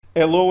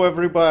Hello,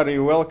 everybody.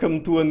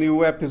 Welcome to a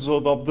new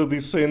episode of the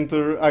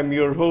Dissenter. I'm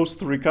your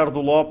host,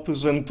 Ricardo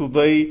Lopes, and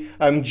today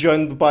I'm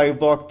joined by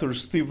Dr.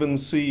 Stephen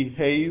C.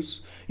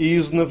 Hayes. He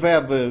is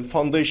Nevada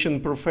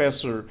Foundation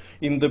Professor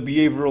in the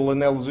Behavioral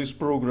Analysis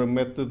Program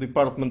at the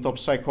Department of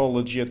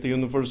Psychology at the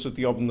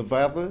University of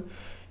Nevada.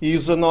 He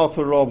is an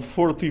author of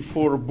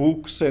 44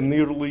 books and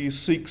nearly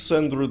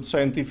 600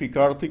 scientific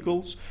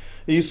articles.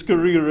 His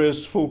career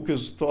has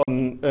focused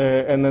on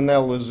an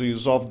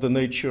analysis of the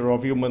nature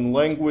of human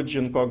language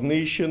and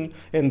cognition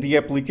and the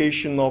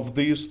application of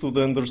this to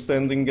the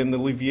understanding and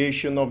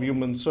alleviation of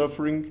human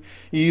suffering.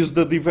 He is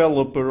the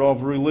developer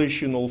of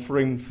relational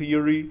frame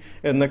theory,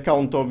 an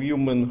account of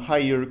human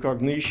higher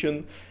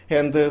cognition,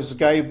 and has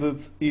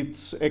guided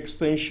its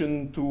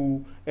extension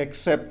to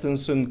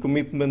acceptance and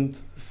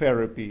commitment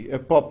therapy, a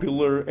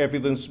popular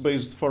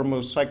evidence-based form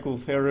of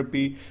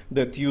psychotherapy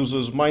that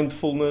uses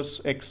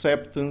mindfulness,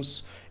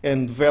 acceptance,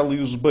 and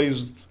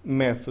values-based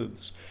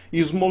methods.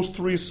 His most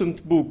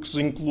recent books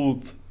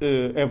include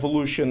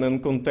Evolution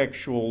and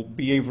Contextual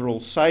Behavioral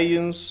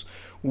Science,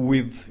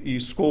 with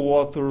his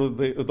co-author,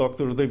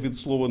 Dr. David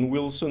Sloan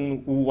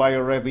Wilson, who I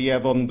already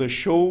had on the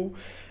show,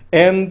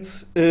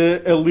 and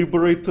A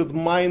Liberated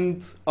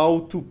Mind, How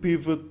to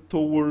Pivot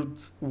Toward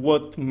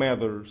What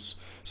Matters.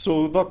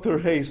 So, Dr.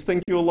 Hayes,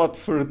 thank you a lot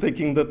for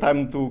taking the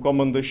time to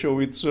come on the show.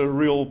 It's a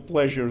real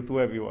pleasure to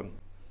have you on.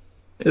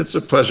 It's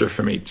a pleasure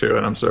for me too,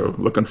 and I'm so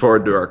looking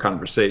forward to our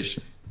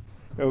conversation.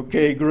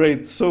 Okay,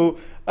 great. So,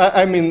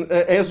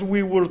 as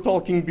we were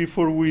talking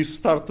before we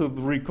started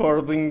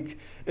recording,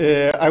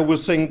 I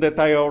was saying that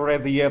I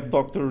already had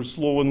Dr.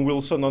 Sloan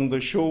Wilson on the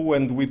show,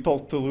 and we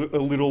talked a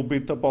little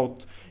bit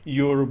about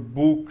your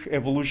book,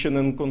 Evolution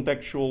and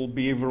Contextual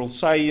Behavioral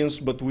Science,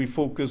 but we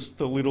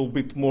focused a little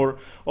bit more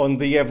on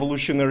the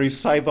evolutionary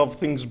side of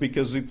things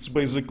because it's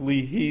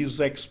basically his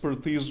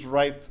expertise,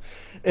 right?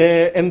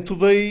 And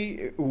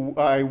today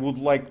I would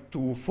like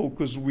to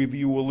focus with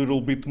you a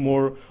little bit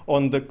more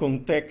on the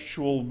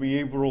contextual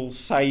behavioral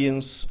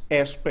science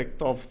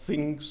aspect of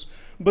things.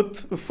 But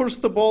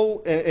first of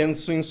all, and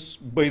since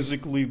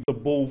basically the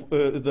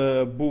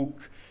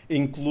book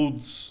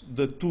includes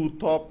the two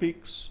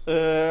topics,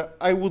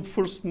 I would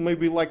first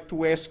maybe like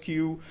to ask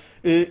you,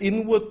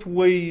 in what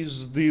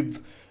ways did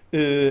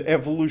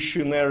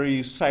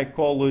evolutionary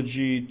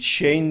psychology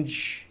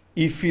change,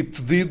 if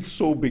it did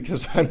so,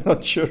 because I'm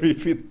not sure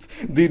if it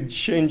did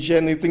change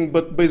anything,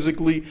 but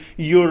basically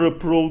your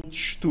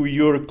approach to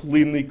your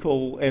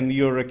clinical and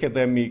your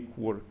academic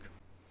work?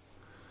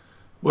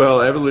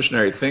 Well,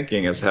 evolutionary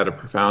thinking has had a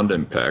profound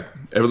impact.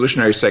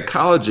 Evolutionary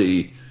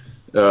psychology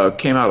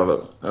came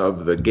out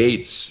of the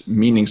gates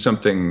meaning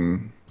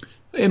something,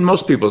 in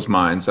most people's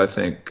minds, I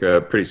think,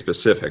 pretty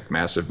specific,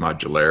 massive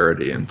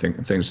modularity and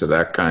things of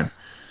that kind.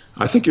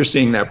 I think you're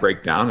seeing that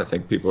break down. I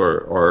think people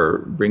are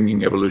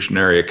bringing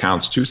evolutionary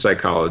accounts to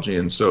psychology,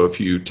 and so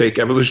if you take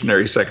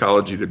evolutionary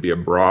psychology to be a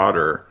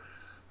broader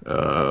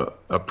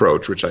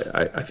approach, which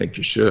I think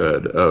you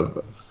should,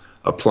 of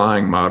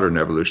applying modern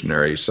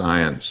evolutionary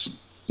science,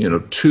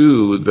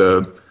 to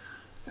the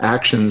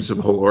actions of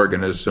whole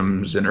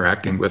organisms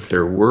interacting with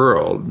their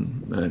world,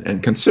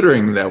 and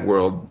considering that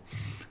world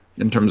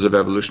in terms of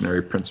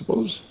evolutionary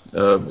principles,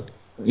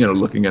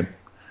 looking at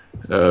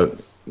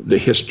the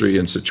history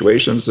and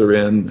situations they're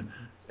in,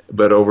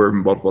 but over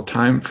multiple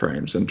time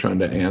frames, and trying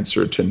to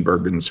answer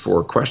Tinbergen's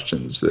 4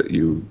 questions that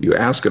you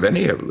ask of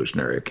any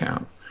evolutionary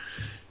account.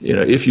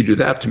 If you do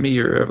that, to me,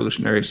 you're an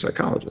evolutionary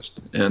psychologist.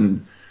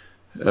 And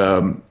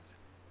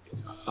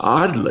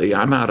oddly,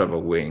 I'm out of a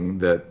wing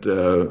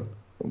that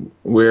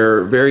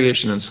where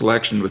variation and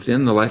selection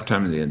within the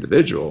lifetime of the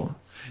individual,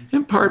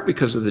 in part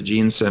because of the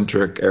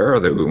gene-centric era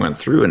that we went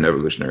through in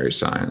evolutionary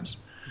science,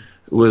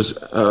 was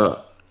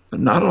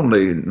not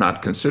only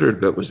not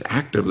considered, but was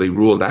actively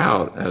ruled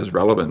out as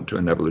relevant to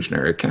an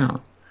evolutionary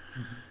account.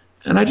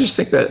 And I just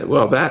think that,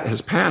 well, that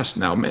has passed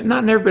now.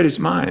 Not in everybody's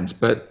minds,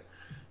 but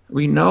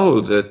we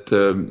know that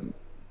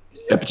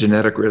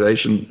epigenetic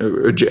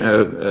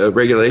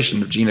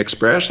regulation of gene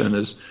expression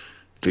is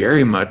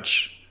very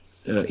much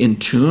in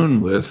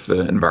tune with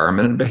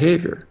environment and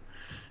behavior.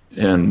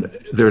 And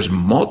there's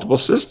multiple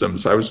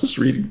systems. I was just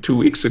reading 2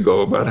 weeks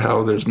ago about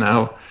how there's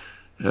now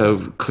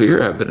clear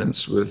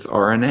evidence with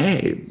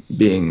RNA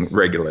being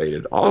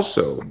regulated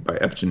also by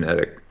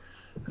epigenetic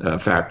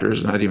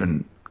factors. Not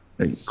even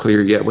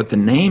clear yet what the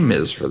name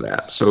is for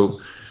that.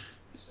 So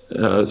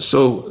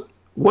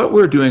what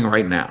we're doing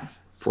right now,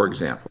 for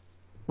example,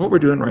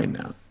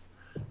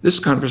 this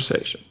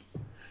conversation,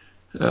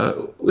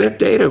 we have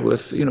data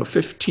with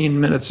 15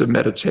 minutes of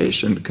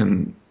meditation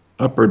can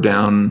up or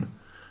down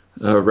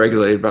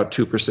regulate about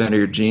 2% of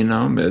your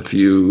genome. If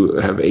you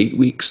have 8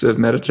 weeks of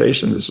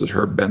meditation, this is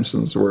Herb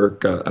Benson's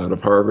work out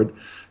of Harvard,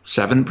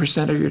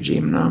 7% of your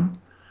genome.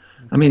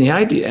 I mean, the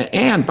idea,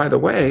 and by the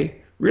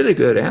way, really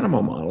good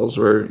animal models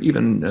where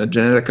even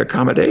genetic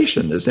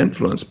accommodation is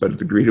influenced by the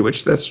degree to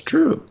which that's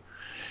true.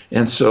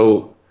 And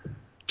so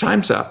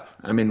time's up.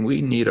 I mean,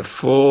 we need a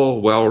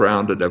full,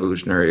 well-rounded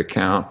evolutionary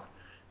account,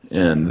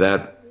 and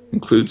that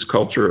includes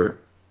culture,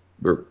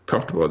 we're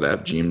comfortable with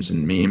that. Genes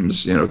and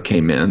memes,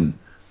 came in,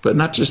 but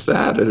not just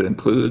that. It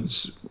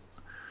includes,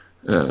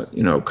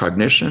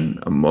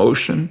 cognition,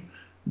 emotion,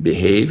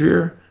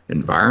 behavior,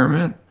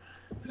 environment.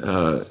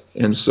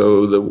 And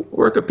so the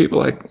work of people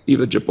like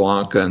Eva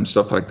Jablonka and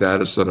stuff like that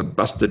has sort of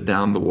busted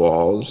down the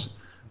walls,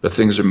 but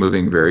things are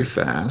moving very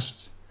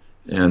fast.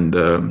 And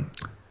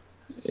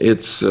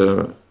it's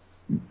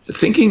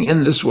thinking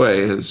in this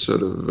way has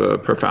sort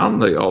of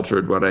profoundly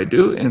altered what I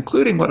do,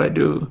 including what I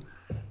do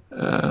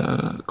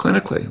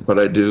clinically, what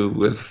I do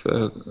with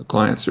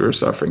clients who are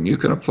suffering. You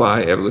can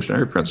apply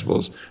evolutionary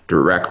principles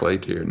directly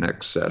to your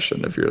next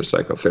session if you're a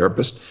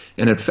psychotherapist.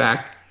 And in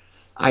fact,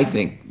 I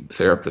think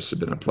therapists have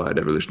been applied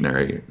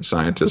evolutionary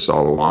scientists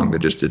all along. They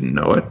just didn't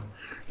know it.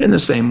 In the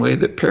same way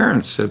that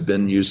parents have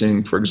been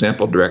using, for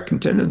example, direct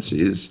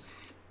contingencies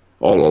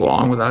all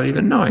along without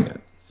even knowing it.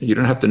 You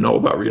don't have to know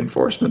about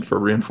reinforcement for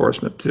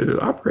reinforcement to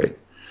operate.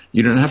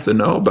 You don't have to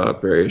know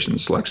about variation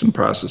and selection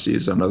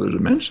processes on other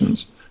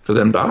dimensions for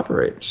them to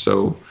operate.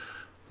 So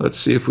let's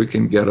see if we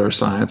can get our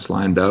science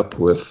lined up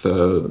with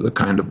the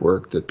kind of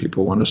work that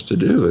people want us to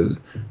do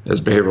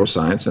as behavioral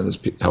science and as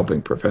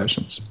helping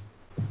professions.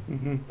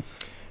 Mm-hmm.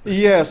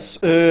 Yes,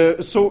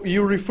 so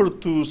you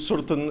referred to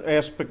certain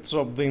aspects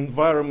of the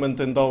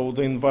environment and how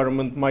the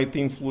environment might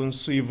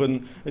influence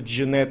even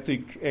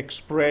genetic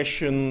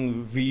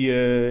expression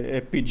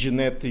via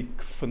epigenetic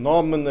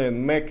phenomena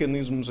and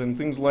mechanisms and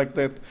things like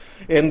that.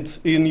 And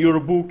in your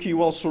book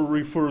you also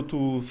refer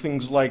to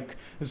things like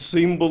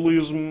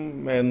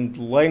symbolism and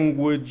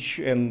language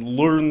and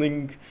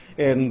learning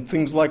and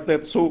things like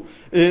that. So,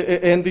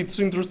 and it's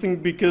interesting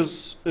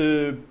because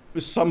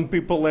some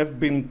people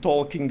have been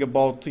talking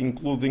about,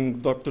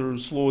 including Dr.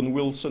 Sloan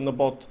Wilson,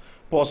 about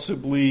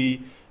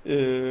possibly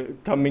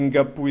coming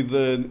up with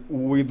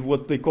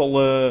what they call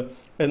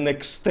an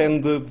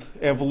extended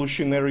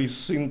evolutionary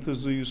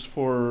synthesis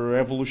for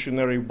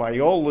evolutionary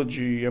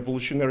biology,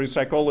 evolutionary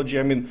psychology.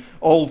 I mean,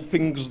 all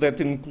things that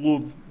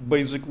include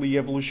basically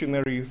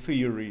evolutionary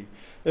theory.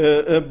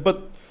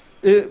 But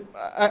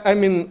I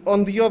mean,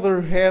 on the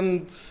other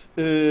hand,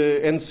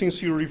 and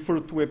since you refer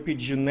to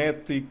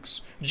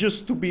epigenetics,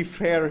 just to be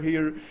fair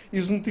here,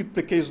 isn't it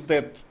the case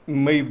that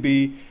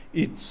maybe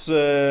it's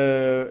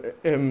a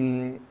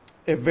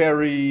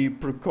very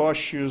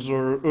precautious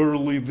or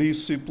early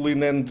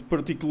discipline, and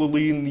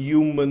particularly in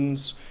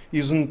humans,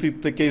 isn't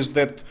it the case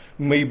that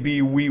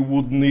maybe we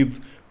would need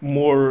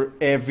more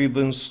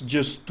evidence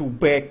just to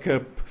back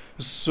up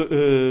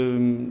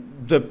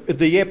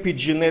the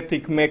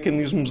epigenetic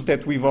mechanisms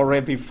that we've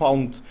already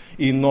found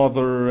in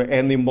other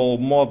animal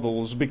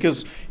models?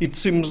 Because it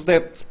seems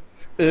that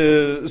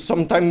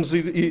sometimes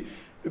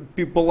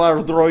people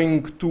are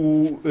drawing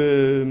too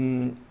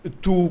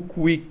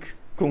quick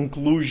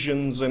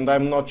conclusions, and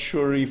I'm not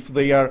sure if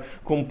they are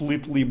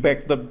completely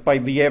backed up by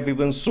the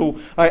evidence. So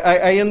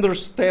I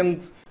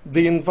understand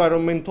the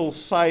environmental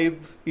side.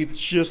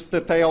 It's just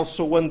that I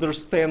also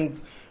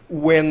understand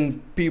when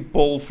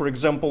people, for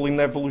example, in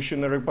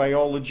evolutionary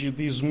biology,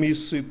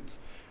 dismiss it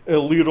a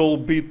little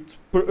bit,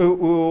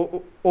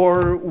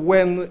 or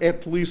when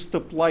at least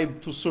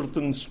applied to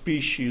certain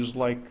species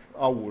like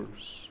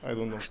ours. I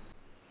don't know.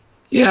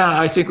 Yeah,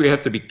 I think we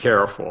have to be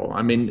careful.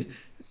 I mean,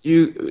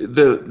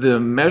 the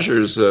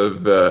measures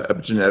of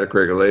epigenetic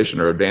regulation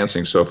are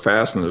advancing so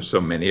fast, and there's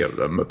so many of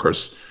them. Of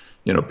course,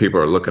 people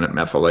are looking at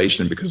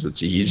methylation because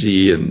it's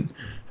easy and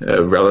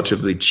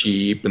relatively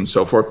cheap and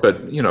so forth.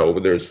 But,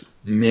 there's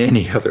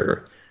many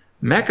other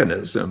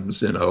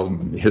mechanisms,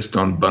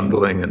 histone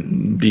bundling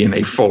and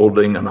DNA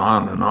folding and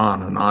on and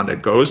on and on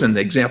it goes. And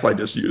the example I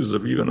just used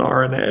of even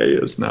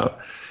RNA is now,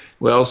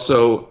 well,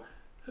 so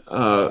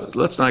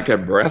let's not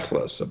get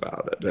breathless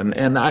about it.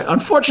 And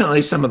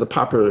unfortunately, some of the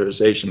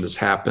popularization has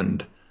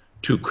happened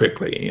too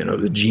quickly.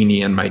 The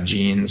genie in my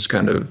genes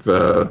kind of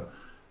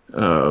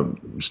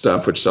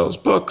stuff, which sells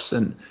books,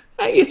 and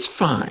it's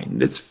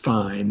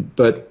fine,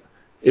 but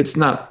it's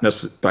not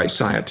necessarily by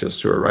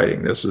scientists who are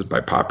writing this, it's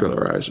by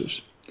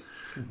popularizers.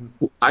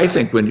 Mm-hmm. I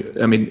think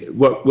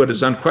what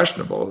is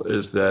unquestionable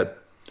is that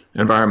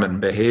environment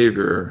and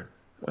behavior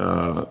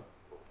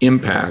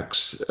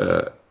impacts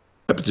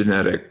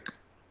epigenetic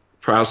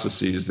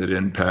processes that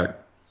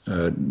impact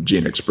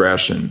gene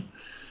expression.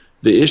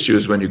 The issue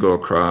is when you go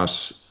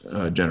across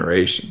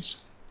generations.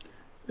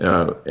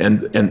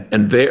 And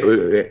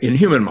in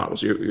human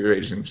models, you're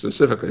raising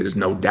specifically, there's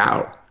no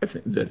doubt, I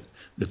think, that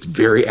it's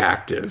very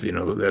active.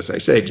 As I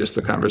say, just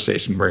the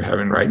conversation we're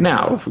having right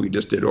now, if we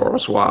just did oral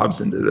swabs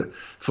and did a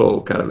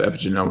full kind of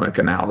epigenomic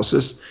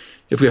analysis,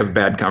 if we have a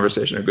bad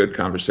conversation or a good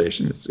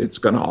conversation, it's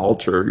going to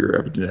alter your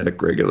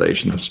epigenetic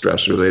regulation of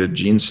stress-related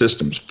gene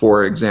systems,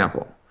 for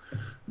example.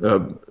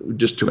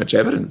 Just too much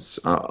evidence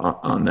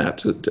on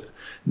that.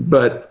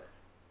 But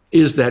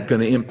is that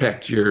going to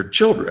impact your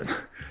children?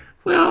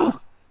 Well,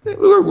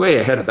 we're way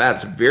ahead of that.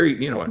 It's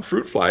very, in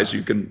fruit flies,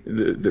 you can,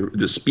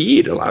 the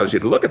speed allows you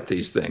to look at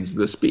these things.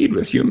 The speed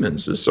with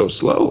humans is so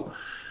slow.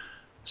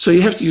 So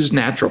you have to use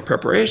natural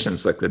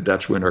preparations like the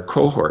Dutch winter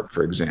cohort,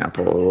 for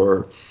example,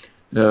 or,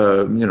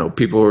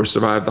 people who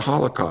survived the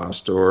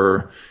Holocaust,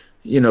 or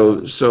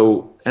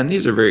So, and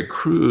these are very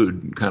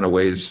crude kind of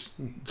ways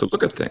to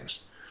look at things.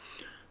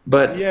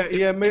 But Yeah,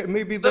 yeah,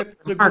 maybe little that's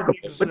a good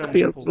remarkable. Wouldn't it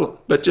be a example.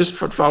 little, but just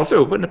for follow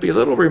through, wouldn't it be a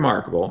little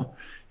remarkable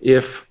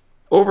if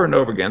over and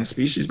over again,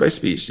 species by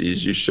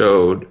species, you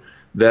showed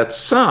that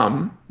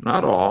some,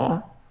 not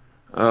all,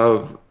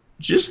 of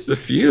just the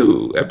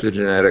few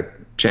epigenetic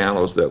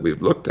channels that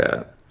we've looked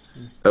at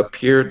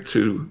appeared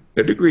to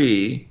a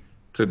degree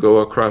to go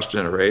across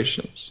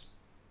generations.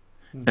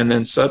 And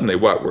then suddenly,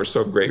 what? We're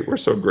so great, we're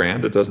so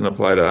grand, it doesn't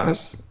apply to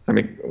us? I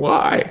mean,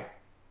 why?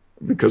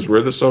 Because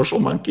we're the social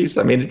monkeys?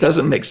 I mean, it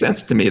doesn't make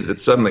sense to me that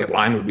suddenly a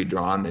line would be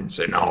drawn and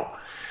say no.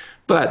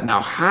 But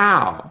now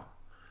how?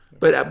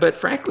 But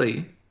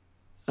frankly,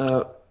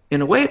 uh,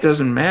 in a way, it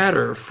doesn't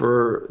matter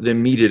for the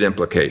immediate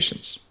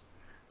implications.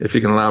 If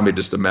you can allow me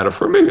just a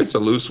metaphor, maybe it's a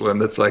loose one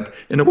that's like,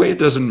 in a way, it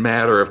doesn't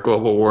matter if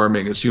global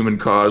warming is human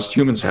caused.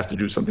 Humans have to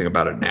do something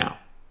about it now,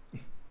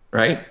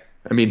 right?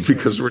 I mean,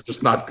 because we're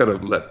just not going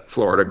to let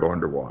Florida go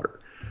underwater.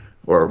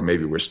 Or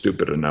maybe we're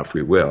stupid enough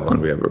we will,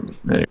 and we have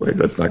anyway.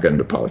 Let's not get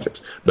into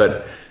politics.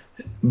 But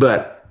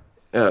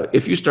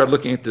if you start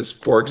looking at this,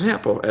 for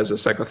example, as a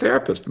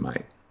psychotherapist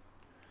might,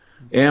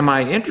 am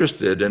I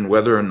interested in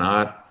whether or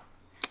not,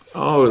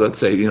 let's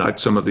say, like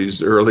some of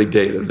these early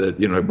data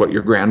that, what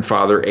your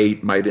grandfather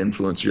ate might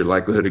influence your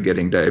likelihood of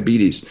getting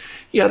diabetes.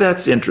 Yeah,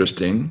 that's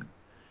interesting.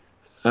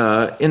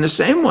 In the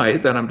same way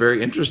that I'm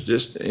very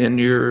interested in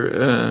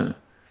your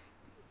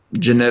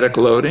genetic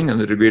loading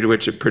and the degree to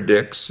which it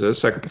predicts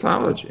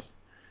psychopathology.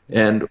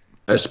 And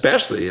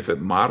especially if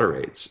it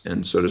moderates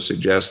and sort of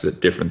suggests that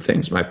different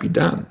things might be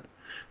done.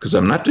 Because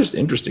I'm not just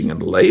interested in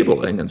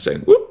labeling and saying,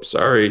 whoops,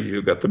 sorry,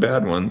 you got the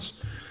bad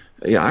ones.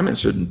 Yeah, I'm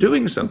interested in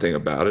doing something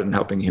about it and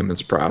helping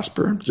humans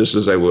prosper, just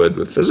as I would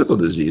with physical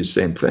disease,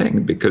 same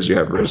thing. Because you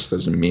have risk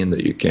doesn't mean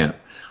that you can't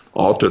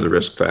alter the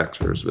risk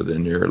factors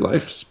within your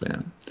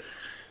lifespan.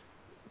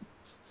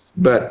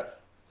 But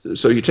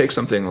so you take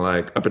something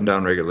like up and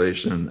down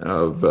regulation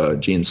of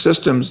gene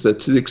systems that,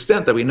 to the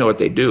extent that we know what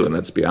they do, and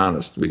let's be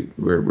honest,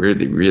 we're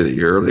really, really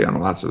early on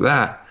lots of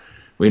that,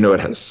 we know it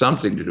has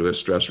something to do with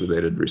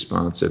stress-related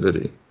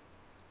responsivity.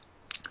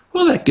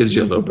 Well, that gives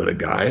you a little bit of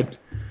guide.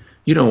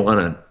 You don't want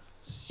to,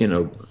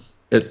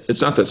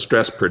 it's not that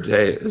stress per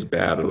se is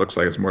bad. It looks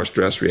like it's more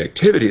stress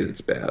reactivity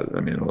that's bad.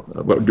 I mean,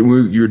 what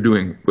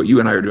you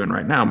and I are doing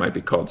right now might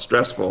be called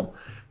stressful.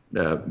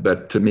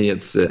 But to me,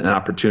 it's an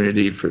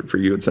opportunity. For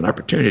you, it's an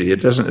opportunity.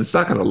 It's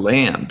not going to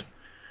land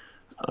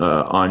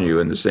on you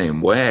in the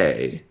same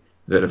way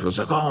that if it was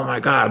like, oh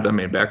my God, I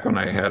mean, back when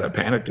I had a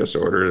panic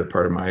disorder,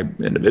 part of my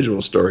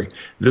individual story,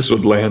 this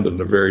would land in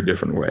a very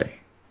different way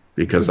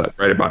because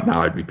right about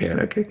now I'd be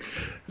panicking.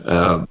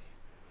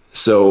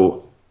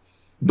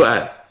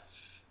 But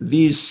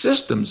these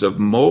systems of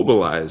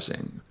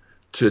mobilizing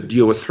to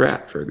deal with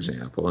threat, for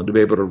example, and to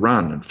be able to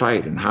run and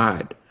fight and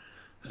hide,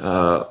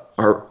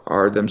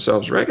 are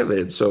themselves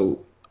regulated.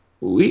 So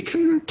we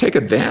can take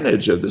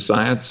advantage of the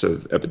science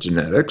of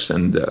epigenetics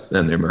and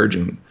the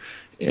emerging,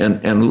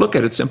 and look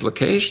at its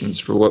implications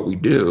for what we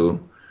do.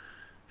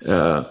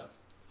 I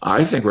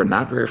think we're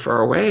not very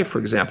far away, for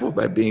example,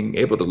 by being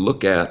able to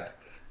look at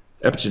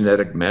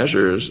epigenetic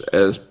measures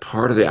as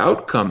part of the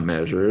outcome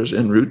measures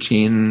in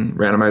routine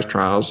randomized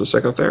trials of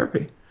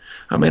psychotherapy.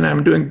 I mean,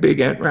 I'm doing big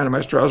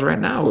randomized trials right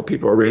now where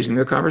people are raising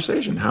the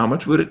conversation. How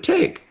much would it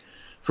take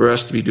for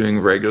us to be doing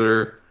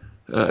regular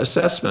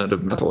assessment of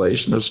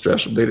methylation of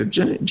stress-related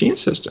gene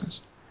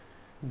systems?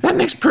 That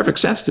makes perfect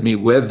sense to me,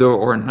 whether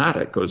or not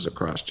it goes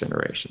across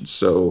generations.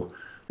 So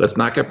let's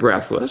not get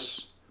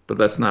breathless, but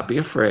let's not be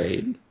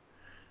afraid.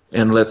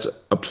 And let's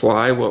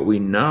apply what we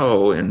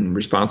know in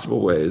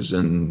responsible ways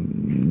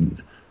and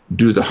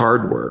do the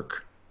hard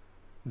work.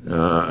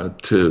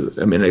 Extended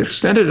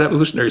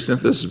evolutionary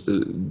synthesis,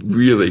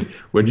 really,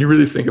 when you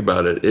really think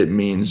about it, it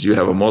means you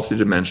have a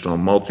multidimensional,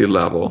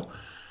 multi-level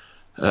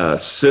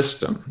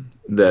system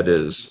that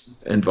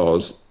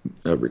involves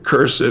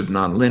recursive,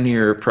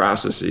 nonlinear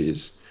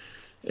processes.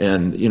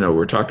 And,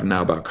 we're talking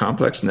now about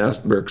complex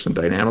networks and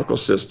dynamical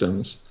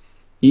systems.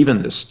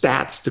 Even the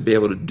stats to be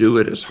able to do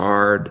it is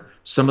hard.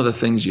 Some of the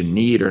things you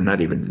need are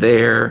not even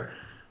there.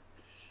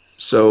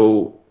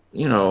 So,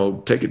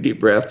 take a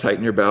deep breath,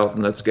 tighten your belt,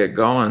 and let's get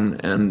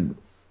going and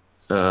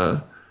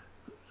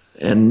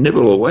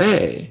nibble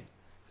away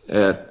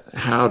at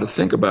how to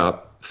think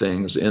about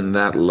things in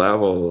that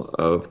level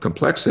of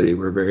complexity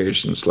where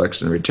variation,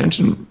 selection, and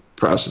retention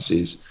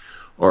processes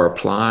are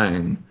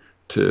applying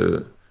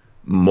to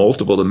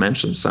multiple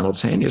dimensions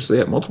simultaneously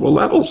at multiple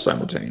levels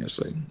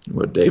simultaneously,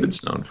 what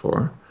David's known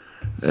for.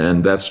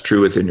 And that's true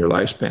within your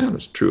lifespan.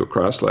 It's true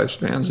across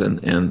lifespans.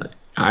 And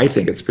I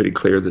think it's pretty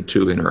clear the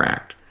two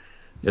interact.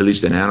 At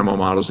least in animal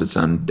models, it's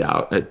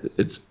undoubted.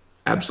 It's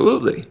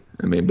absolutely.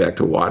 I mean, back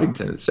to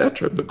Waddington, et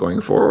cetera. But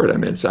going forward, I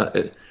mean,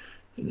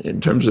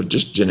 in terms of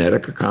just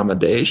genetic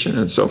accommodation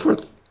and so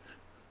forth,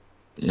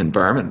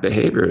 environment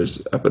behavior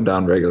is up and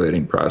down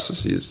regulating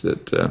processes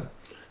that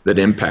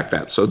impact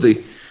that. So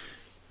the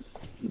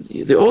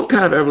old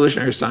kind of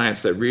evolutionary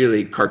science, that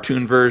really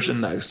cartoon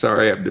version, I'm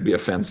sorry I have to be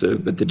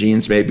offensive, but the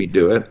genes made me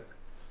do it.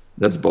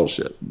 That's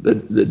bullshit.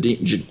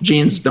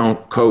 Genes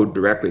don't code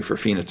directly for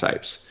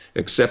phenotypes,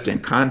 except in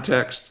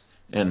context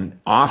and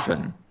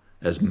often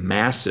as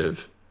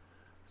massive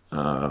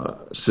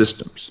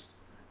systems.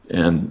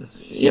 And,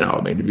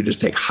 I mean, if you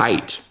just take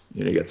height,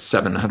 you get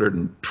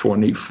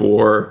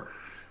 724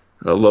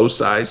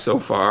 loci so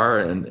far,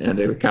 and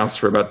it accounts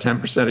for about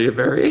 10% of your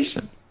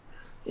variation.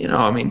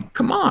 I mean,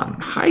 come on,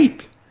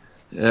 height.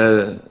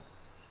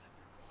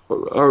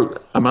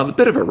 Or I'm on a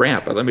bit of a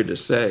rant, but let me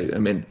just say, I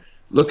mean,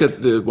 look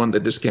at the one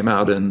that just came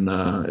out in,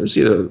 it was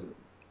either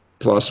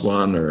PLOS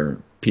ONE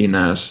or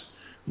PNAS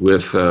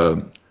with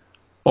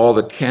all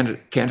the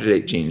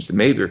candidate genes, the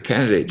major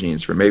candidate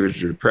genes for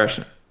major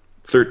depression,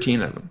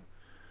 13 of them,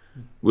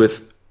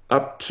 with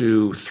up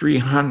to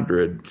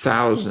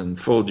 300,000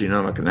 full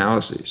genomic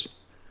analyses.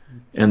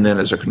 And then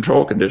as a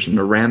control condition,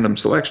 a random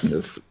selection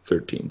of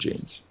 13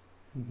 genes.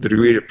 The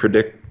degree to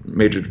predict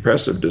major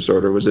depressive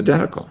disorder was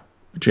identical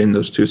between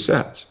those two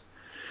sets.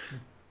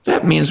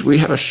 That means we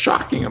have a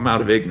shocking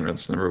amount of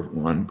ignorance, number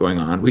one, going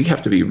on. We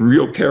have to be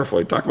real careful.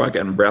 You talk about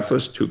getting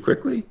breathless too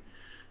quickly.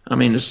 I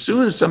mean, as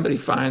soon as somebody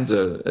finds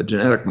a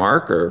genetic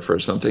marker for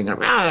something,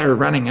 they're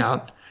running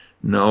out.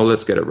 No,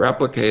 let's get it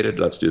replicated.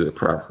 Let's do the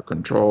proper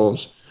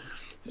controls.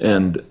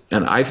 And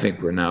I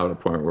think we're now at a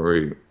point where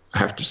we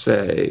have to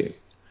say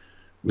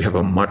we have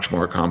a much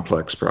more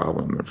complex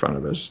problem in front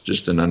of us,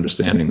 just in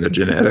understanding the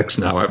genetics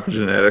now,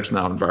 epigenetics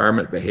now,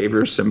 environment,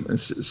 behavior,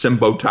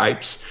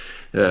 symbotypes,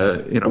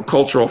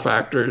 cultural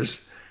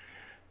factors.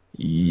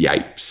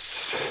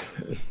 Yipes.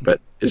 But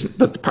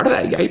part of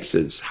that yipes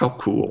is how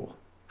cool.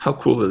 How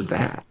cool is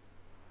that?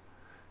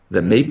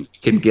 That maybe we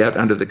can get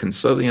under the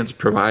consilience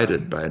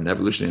provided by an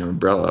evolutionary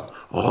umbrella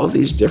all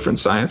these different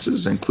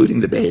sciences,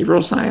 including the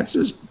behavioral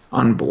sciences,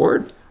 on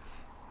board.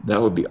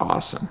 That would be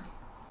awesome.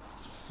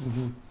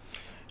 Mm-hmm.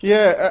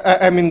 Yeah,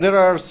 I mean, there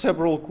are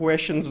several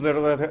questions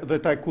there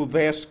that I could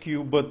ask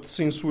you, but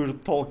since we're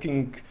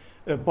talking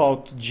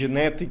about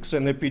genetics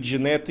and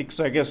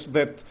epigenetics, I guess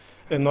that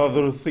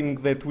another thing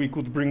that we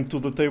could bring to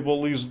the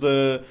table is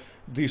the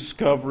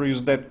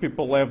discoveries that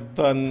people have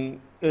done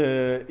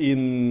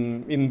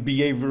in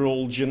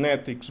behavioral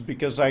genetics,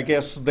 because I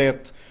guess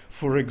that,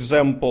 for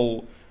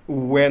example,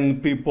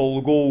 when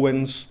people go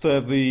and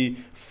study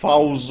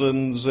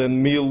thousands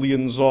and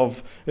millions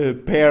of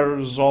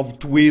pairs of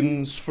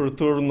twins,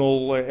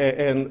 fraternal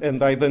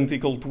and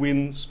identical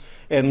twins,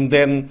 and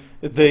then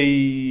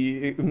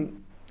they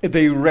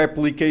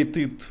replicate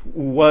it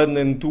 1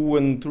 and 2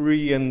 and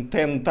 3 and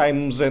 10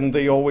 times, and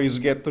they always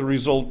get the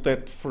result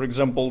that, for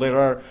example, there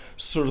are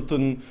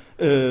certain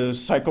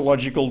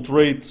psychological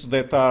traits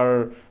that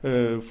are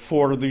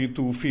 40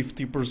 to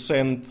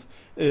 50%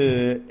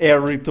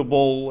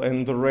 heritable,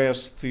 and the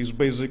rest is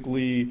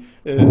basically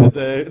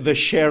the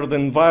shared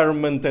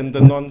environment and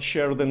the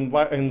non-shared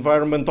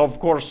environment. Of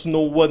course, no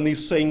one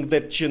is saying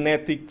that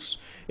genetics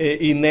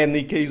in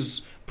any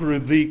case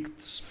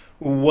predicts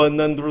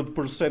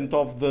 100%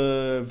 of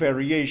the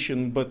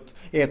variation, but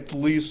at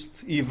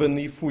least, even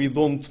if we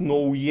don't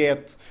know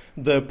yet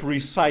the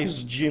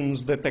precise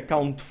genes that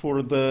account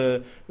for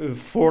the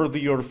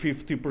 40 or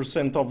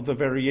 50% of the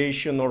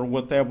variation or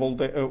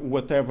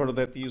whatever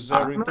that is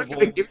heritable. I'm not going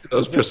to give you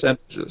those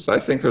percentages.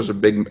 I think there's a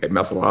big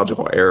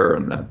methodological error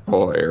in that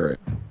whole area.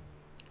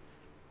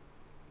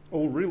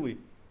 Oh, really?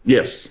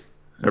 Yes,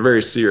 a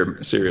very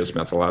serious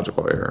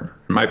methodological error,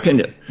 in my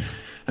opinion.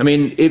 I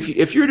mean,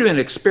 if you're doing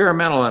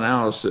experimental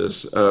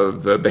analysis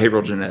of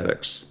behavioral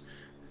genetics,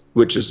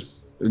 which is,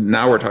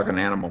 now we're talking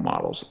animal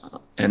models,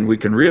 and we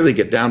can really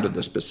get down to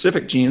the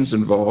specific genes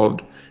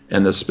involved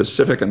and the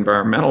specific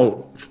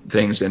environmental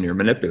things, and you're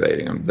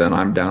manipulating them, then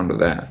I'm down to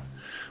that.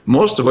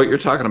 Most of what you're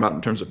talking about in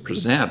terms of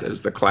present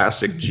is the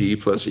classic G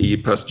plus E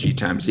plus G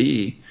times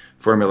E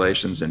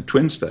formulations in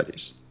twin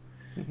studies.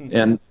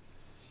 And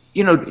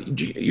you know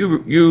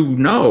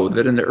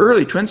that in the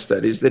early twin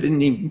studies, they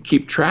didn't even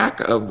keep track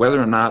of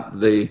whether or not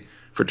the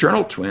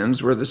fraternal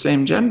twins were the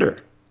same gender.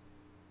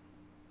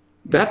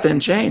 That then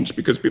changed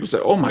because people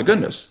said, oh my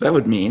goodness, that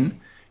would mean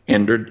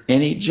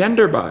any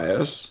gender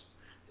bias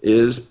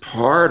is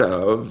part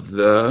of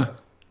the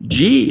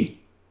G.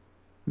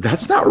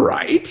 That's not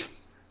right.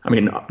 I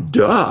mean,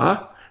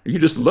 duh. You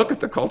just look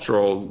at the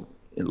cultural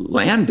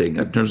landing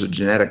in terms of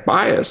genetic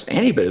bias.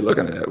 Anybody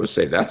looking at that would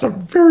say that's a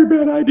very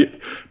bad idea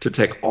to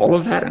take all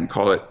of that and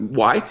call it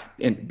why.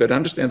 But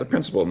understand the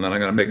principle, and then I'm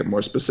going to make it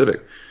more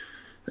specific.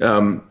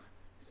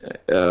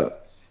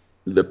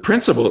 The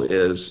principle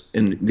is,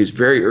 in these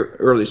very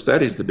early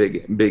studies, the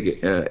big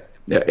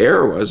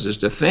error is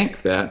to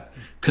think that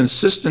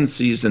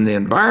consistencies in the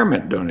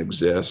environment don't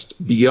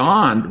exist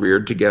beyond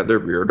reared together,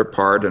 reared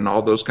apart, and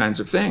all those kinds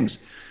of things.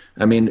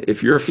 I mean,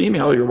 if you're a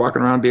female, you're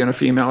walking around being a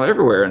female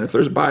everywhere. And if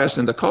there's bias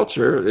in the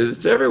culture,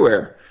 it's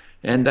everywhere.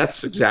 And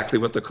that's exactly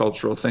what the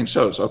cultural thing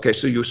shows. Okay,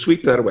 so you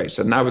sweep that away.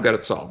 So now we've got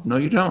it solved. No,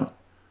 you don't.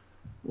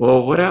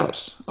 Well, what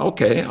else?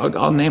 Okay,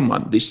 I'll name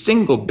one. The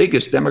single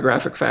biggest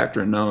demographic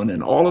factor known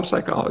in all of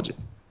psychology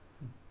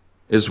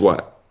is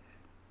what?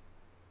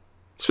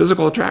 It's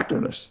physical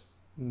attractiveness.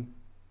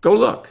 Go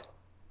look.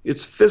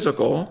 It's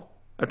physical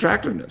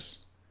attractiveness.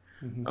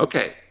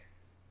 Okay,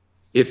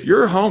 if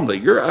you're homely,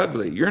 you're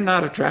ugly, you're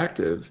not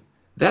attractive,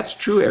 that's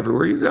true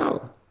everywhere you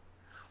go.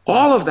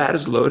 All of that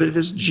is loaded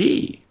as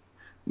G.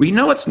 We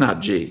know it's not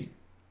G.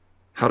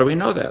 How do we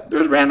know that?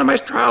 There's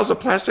randomized trials of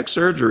plastic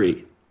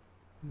surgery.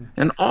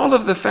 And all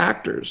of the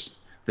factors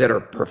that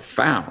are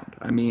profound.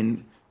 I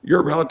mean,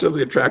 you're a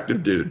relatively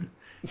attractive dude.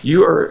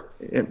 You are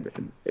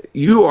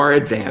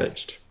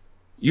advantaged.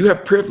 You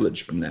have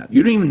privilege from that.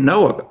 You don't even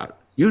know about it.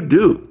 You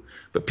do.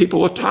 But people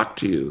will talk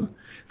to you.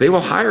 They will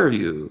hire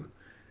you.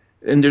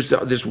 And there's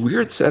this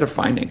weird set of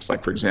findings.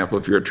 Like, for example,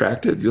 if you're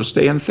attractive, you'll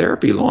stay in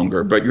therapy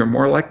longer, but you're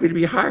more likely to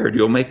be hired.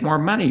 You'll make more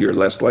money. You're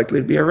less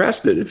likely to be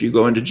arrested. If you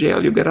go into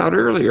jail, you'll get out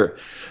earlier.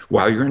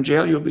 While you're in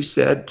jail, you'll be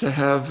said to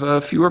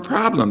have fewer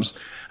problems.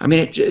 I mean,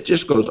 it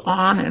just goes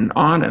on and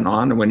on and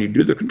on. And when you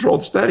do the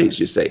controlled studies,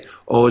 you say,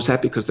 oh, is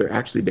that because they're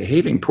actually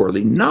behaving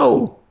poorly?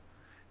 No.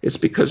 It's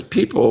because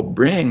people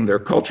bring their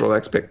cultural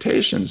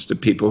expectations to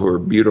people who are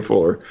beautiful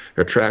or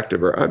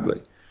attractive or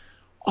ugly.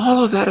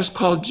 All of that is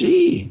called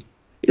G.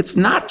 It's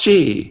not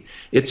G.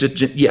 It's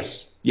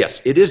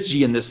yes, it is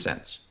G in this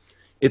sense.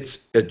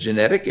 It's a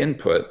genetic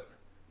input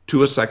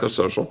to a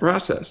psychosocial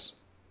process.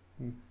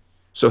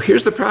 So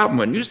here's the problem.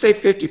 When you say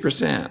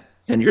 50%,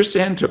 and you're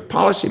saying to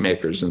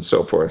policymakers and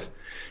so forth,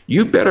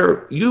 you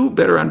better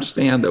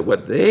understand that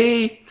what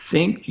they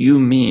think you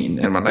mean.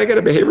 And when I get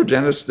a behavioral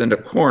geneticist in a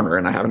corner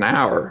and I have an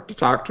hour to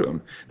talk to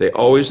them, they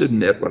always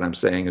admit what I'm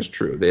saying is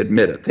true. They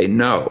admit it. They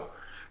know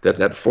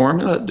that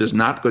formula does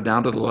not go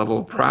down to the level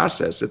of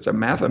process. It's a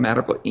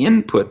mathematical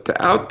input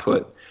to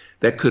output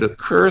that could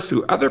occur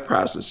through other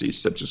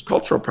processes, such as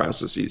cultural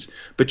processes.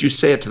 But you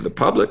say it to the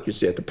public, you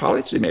say it to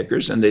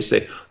policymakers, and they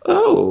say,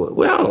 oh,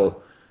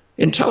 well,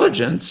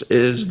 intelligence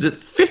is the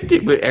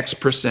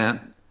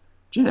 50x%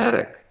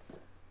 genetic.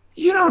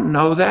 You don't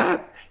know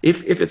that.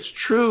 If it's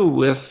true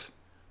with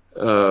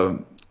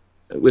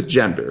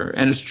gender,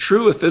 and it's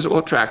true with physical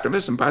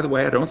attractiveness, and by the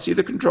way, I don't see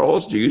the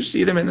controls. Do you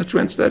see them in the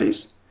twin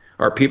studies?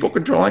 Are people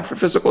controlling for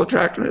physical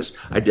attractiveness?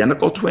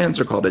 Identical twins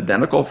are called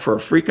identical for a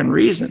freaking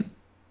reason.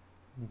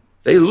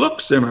 They look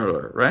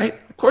similar, right?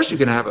 Of course you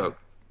can have an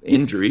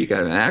injury, you can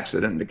have an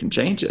accident, and it can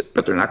change it,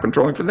 but they're not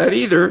controlling for that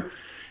either.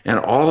 And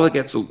all it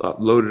gets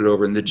loaded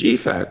over in the G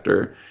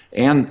factor,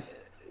 and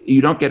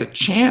you don't get a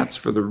chance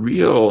for the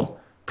real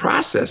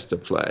process to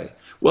play.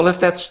 Well, if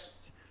that's,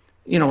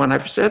 when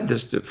I've said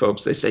this to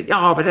folks, they say,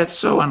 oh, but that's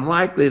so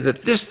unlikely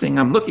that this thing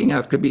I'm looking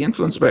at could be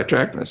influenced by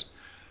attractiveness.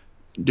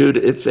 Dude,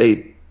 it's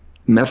a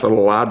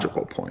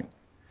methodological point.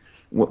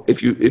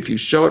 If you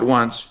show it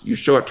once, you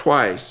show it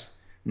twice,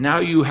 now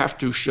you have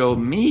to show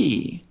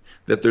me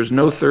that there's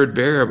no third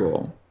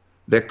variable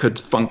that could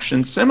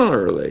function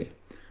similarly.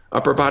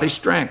 Upper body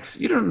strength.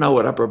 You don't know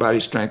what upper body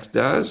strength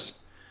does.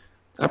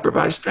 Upper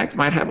body strength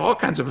might have all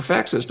kinds of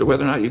effects as to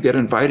whether or not you get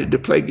invited to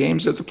play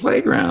games at the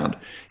playground.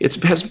 It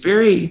has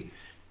very,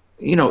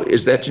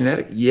 is that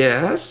genetic?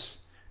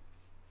 Yes.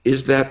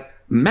 Is that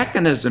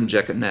mechanism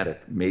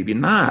genetic? Maybe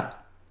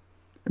not.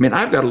 I mean,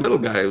 I've got a little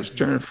guy who's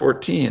turned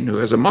 14 who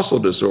has a muscle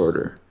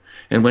disorder.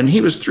 And when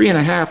he was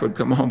 3.5, would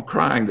come home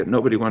crying that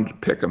nobody wanted to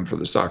pick him for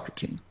the soccer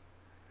team.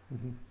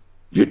 Mm-hmm.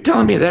 You're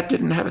telling me that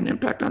didn't have an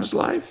impact on his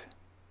life?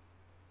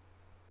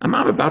 I'm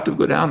about to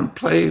go down and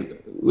play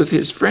with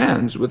his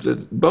friends with the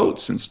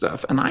boats and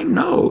stuff. And I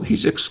know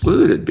he's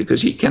excluded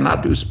because he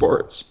cannot do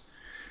sports.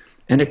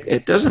 And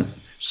it doesn't.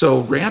 So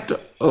rant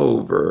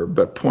over,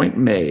 but point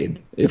made.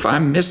 If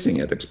I'm missing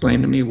it,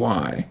 explain to me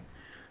why.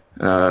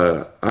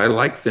 I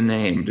like the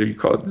name. Do you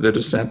call it the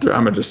dissenter?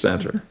 I'm a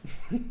dissenter.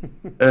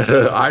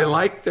 I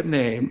like the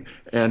name.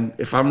 And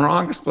if I'm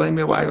wrong, explain to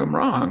me why I'm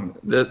wrong.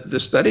 The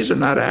studies are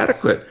not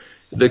adequate.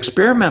 The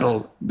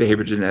experimental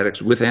behavior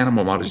genetics with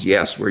animal models,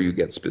 yes, where you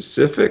get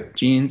specific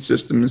gene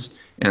systems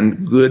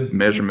and good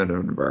measurement of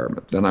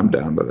environment, then I'm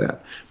down with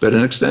that. But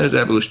an extended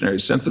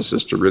evolutionary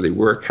synthesis to really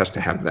work has to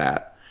have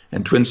that.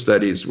 And twin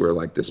studies were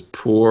like this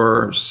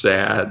poor,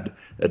 sad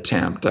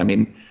attempt. I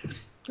mean,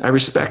 I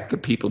respect the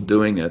people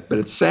doing it, but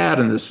it's sad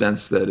in the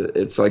sense that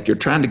it's like you're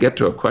trying to get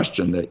to a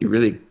question that you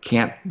really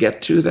can't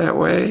get to that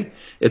way.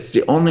 It's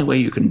the only way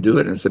you can do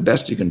it, and it's the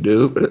best you can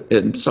do, but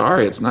I'm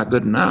sorry, it's not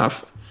good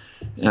enough.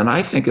 And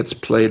I think it's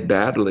played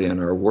badly in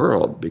our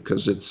world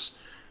because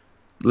it's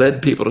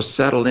led people to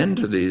settle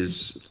into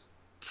these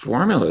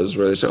formulas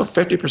where they say, oh,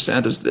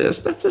 50% is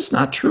this. That's just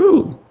not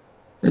true.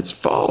 It's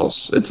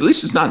false. At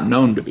least it's not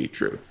known to be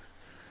true.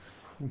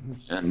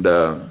 Mm-hmm. And,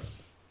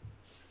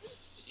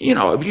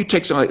 if you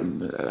take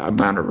I'm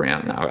on a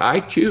rant now,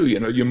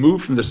 IQ, you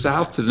move from the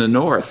south to the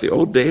north, the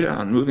old data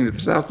on moving to the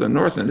south to the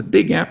north, and the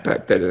big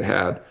impact that it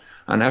had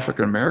on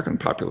African-American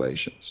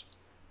populations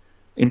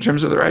in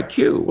terms of their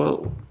IQ.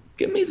 Well,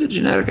 give me the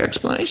genetic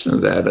explanation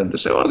of that, and to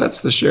say, oh, that's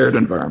the shared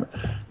environment.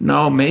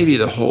 No, maybe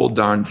the whole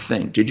darn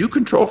thing. Did you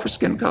control for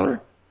skin color?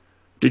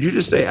 Did you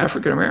just say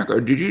African American,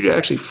 or did you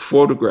actually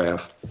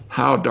photograph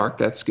how dark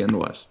that skin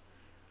was?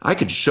 I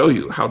could show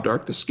you how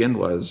dark the skin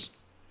was.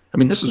 I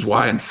mean, this is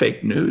why in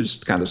fake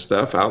news kind of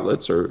stuff,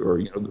 outlets,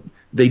 or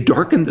they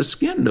darken the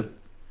skin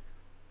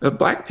of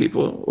black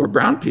people or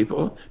brown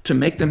people to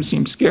make them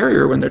seem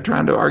scarier when they're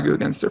trying to argue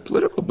against their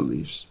political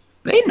beliefs.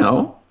 They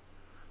know.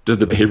 Do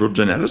the behavioral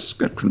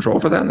geneticists control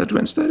for that in the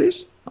twin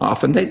studies?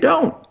 Often they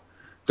don't.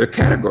 They're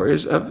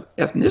categories of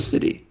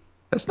ethnicity.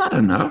 That's not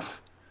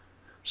enough.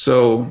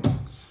 So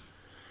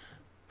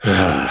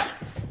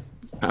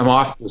I'm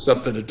off to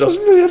something that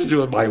doesn't really have to do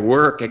with my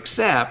work,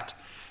 except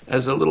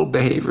as a little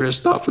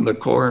behaviorist off in the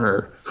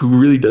corner who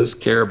really does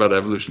care about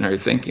evolutionary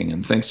thinking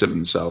and thinks of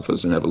himself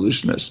as an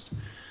evolutionist.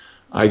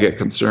 I get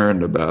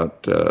concerned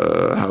about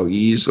how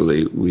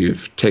easily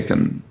we've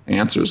taken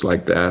answers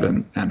like that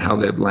and how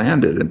they've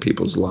landed in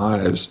people's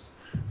lives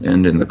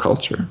and in the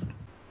culture.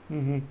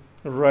 Mm-hmm.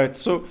 Right.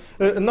 So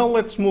now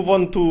let's move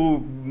on to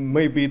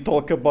maybe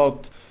talk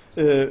about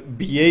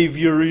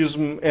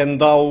behaviorism and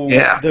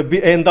Yeah.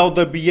 how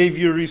the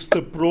behaviorist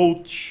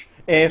approach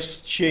has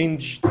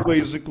changed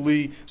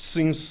basically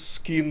since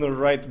Skinner,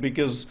 right?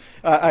 Because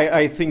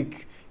I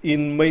think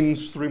in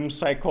mainstream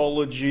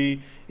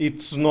psychology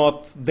it's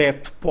not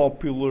that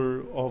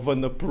popular of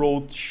an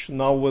approach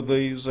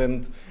nowadays,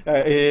 and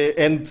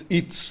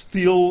it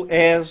still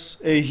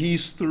has a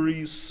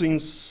history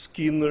since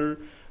Skinner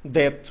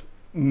that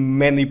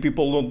many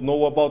people don't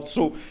know about.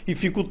 So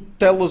if you could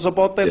tell us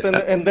about that, Yeah.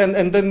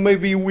 and then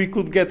maybe we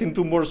could get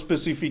into more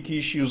specific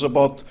issues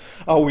about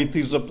how it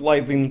is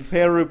applied in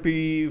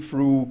therapy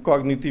through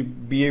cognitive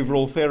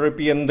behavioral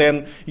therapy, and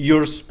then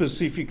your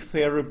specific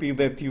therapy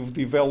that you've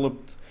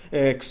developed,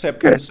 Okay.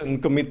 acceptance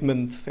and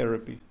commitment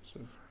therapy. So,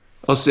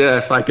 I'll see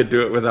if I could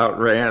do it without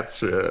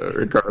rants,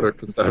 Ricardo,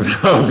 because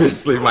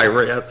obviously my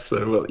rants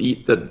will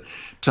eat the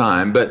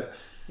time. But,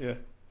 yeah.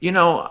 you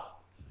know,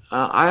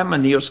 I'm a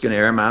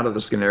neo-Skinnerian. I'm out of the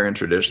Skinnerian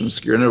tradition.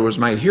 Skinner was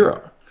my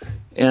hero.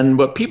 And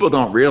what people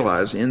don't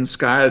realize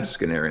inside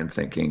Skinnerian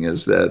thinking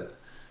is that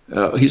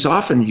he's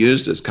often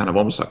used as kind of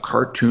almost a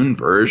cartoon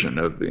version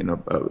of,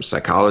 of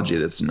psychology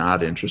that's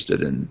not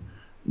interested in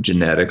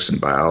genetics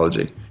and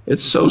biology.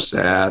 It's so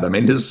sad. I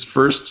mean, his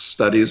first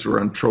studies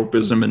were on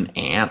tropism in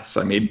ants.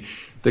 I mean,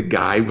 the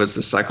guy was a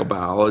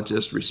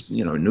psychobiologist,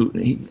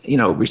 Newton,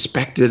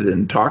 respected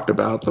and talked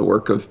about the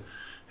work of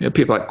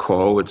people like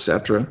Coe,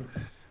 etc.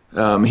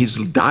 His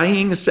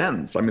dying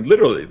sentence, I mean,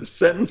 literally, the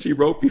sentence he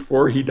wrote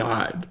before he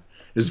died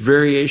is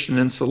variation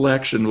in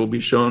selection will be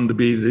shown to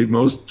be the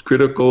most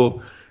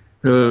critical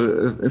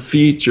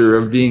feature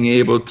of being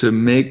able to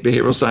make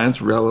behavioral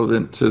science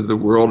relevant to the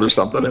world or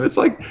something. And it's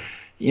like,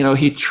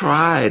 he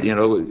tried,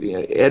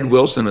 Ed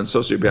Wilson in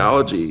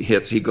sociobiology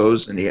hits, he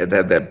goes and he had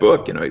that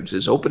book,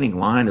 his opening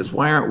line is,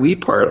 why aren't we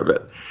part of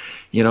it?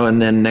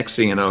 And then next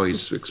thing you know,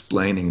 he's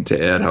explaining to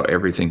Ed how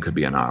everything could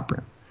be an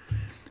operant.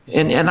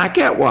 And I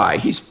get why.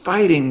 He's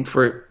fighting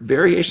for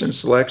variation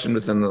selection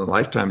within the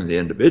lifetime of the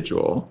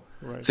individual,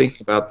 Right. thinking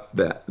about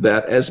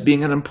that as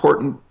being an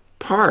important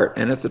part.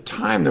 And at the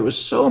time, there was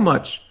so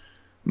much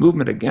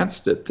movement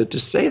against it that to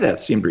say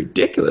that seemed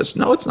ridiculous.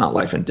 No, it's not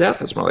life and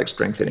death. It's more like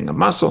strengthening a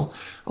muscle,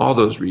 all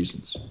those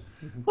reasons.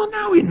 Mm-hmm. Well,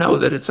 now we know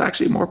that it's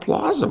actually more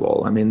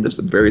plausible. I mean, there's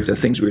the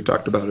things we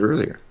talked about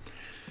earlier.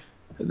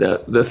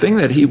 The thing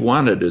that he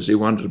wanted is he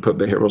wanted to put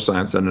behavioral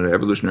science under an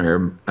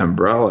evolutionary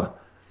umbrella.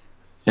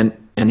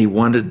 And he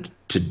wanted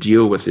to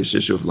deal with this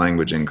issue of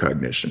language and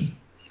cognition.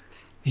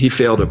 He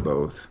failed at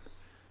both.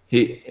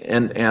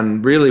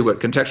 And really what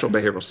contextual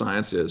behavioral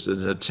science is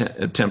an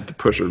attempt to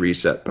push a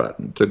reset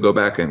button, to go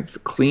back and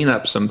clean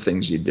up some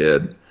things he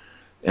did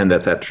and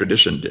that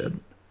tradition did.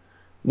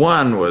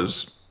 One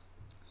was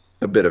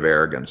a bit of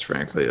arrogance,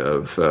 frankly,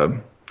 of,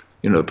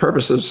 the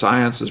purpose of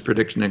science is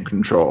prediction and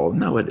control.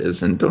 No, it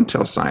isn't. Don't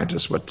tell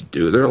scientists what to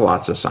do. There are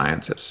lots of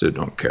scientists who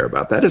don't care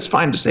about that. It's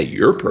fine to say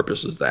your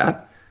purpose is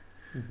that.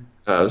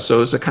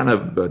 So it's a kind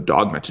of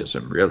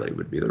dogmatism, really,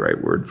 would be the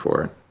right word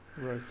for it.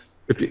 Right.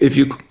 If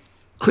you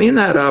clean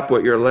that up,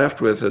 what you're left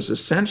with is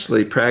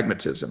essentially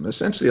pragmatism,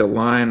 essentially a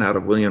line out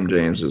of William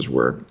James's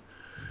work,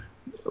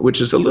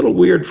 which is a little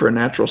weird for a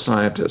natural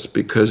scientist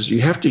because you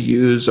have to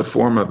use a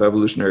form of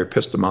evolutionary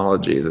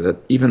epistemology that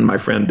even my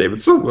friend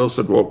David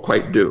Wilson won't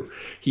quite do.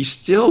 He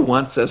still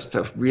wants us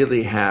to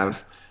really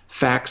have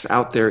facts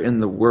out there in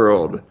the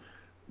world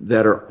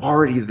that are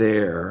already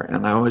there.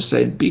 And I always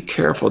say, be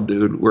careful,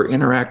 dude. We're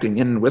interacting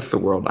in and with the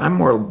world. I'm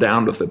more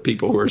down with the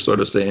people who are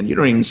sort of saying, you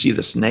don't even see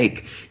the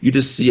snake. You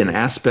just see an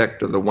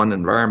aspect of the one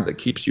environment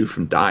that keeps you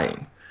from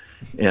dying.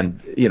 And,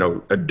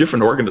 a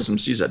different organism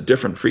sees a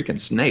different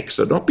freaking snake.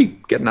 So don't be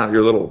getting out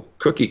your little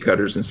cookie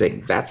cutters and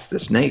saying, that's the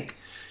snake,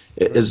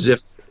 as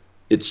if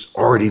it's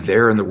already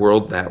there in the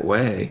world that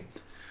way.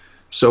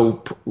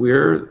 So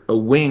we're a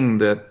wing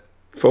that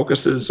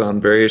focuses on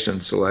variation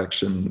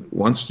selection,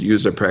 wants to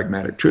use a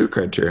pragmatic truth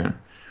criterion,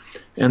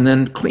 and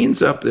then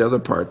cleans up the other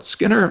parts.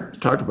 Skinner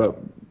talked about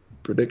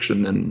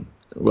prediction and,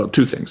 well,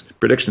 two things.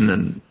 Prediction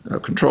and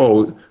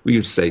control. We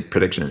used to say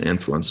prediction and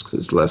influence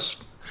because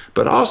less,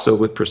 but also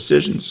with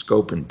precision,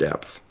 scope, and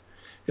depth.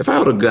 If I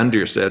hold a gun to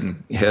your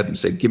head and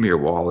say, "Give me your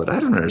wallet," I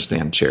don't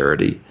understand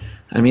charity.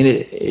 I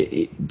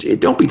mean,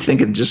 don't be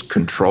thinking just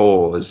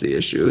control is the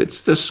issue.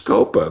 It's the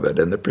scope of it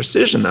and the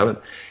precision of it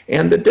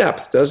and the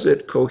depth. Does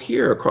it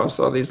cohere across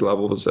all these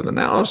levels of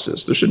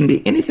analysis? There shouldn't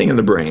be anything in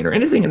the brain or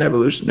anything in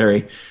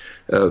evolutionary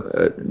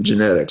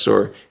genetics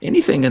or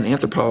anything in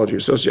anthropology or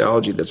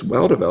sociology that's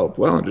well developed,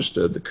 well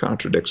understood, that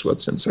contradicts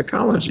what's in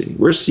psychology.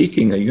 We're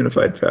seeking a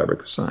unified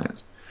fabric of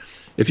science.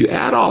 If you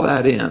add all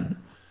that in,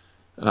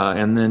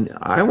 and then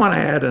I want to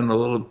add in a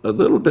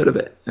little bit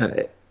of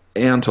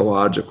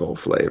ontological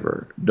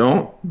flavor.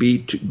 Don't be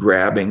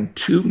grabbing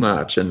too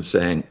much and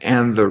saying,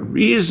 and the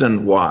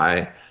reason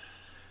why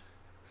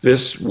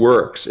this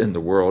works in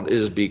the world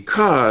is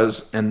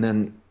because, and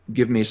then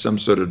give me some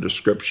sort of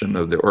description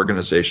of the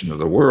organization of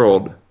the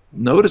world,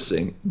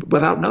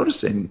 without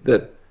noticing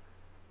that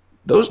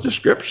those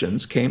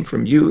descriptions came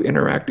from you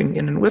interacting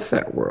in and with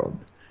that world.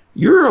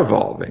 You're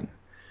evolving.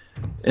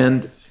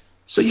 And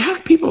so you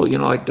have people,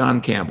 like Don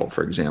Campbell,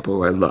 for example,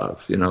 who I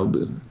love,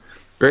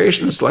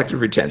 variation and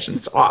selective retention.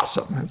 It's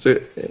awesome.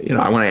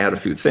 I want to add a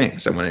few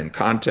things. I want in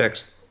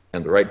context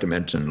and the right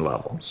dimension and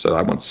level. So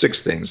I want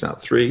 6 things,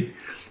 not 3,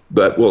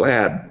 but we'll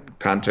add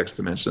context,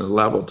 dimension, and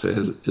level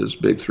to his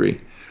big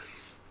 3.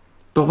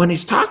 But when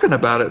he's talking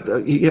about it,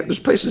 there's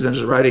places in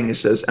his writing he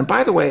says, and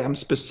by the way, I'm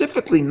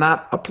specifically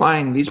not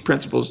applying these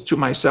principles to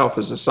myself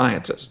as a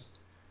scientist.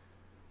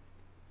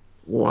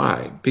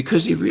 Why?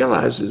 Because he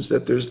realizes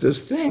that there's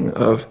this thing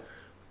of,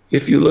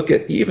 if you look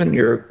at even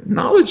your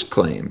knowledge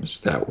claims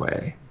that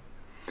way,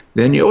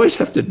 then you always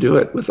have to do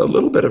it with a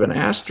little bit of an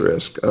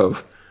asterisk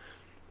of,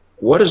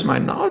 what is my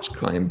knowledge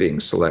claim being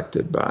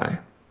selected by?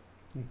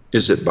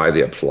 Is it by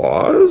the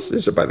applause?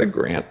 Is it by the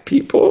grant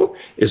people?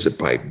 Is it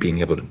by being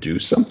able to do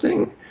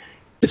something?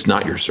 It's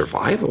not your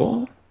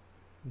survival.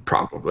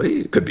 Probably.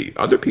 It could be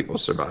other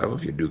people's survival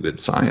if you do good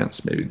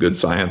science. Maybe good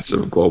science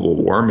of global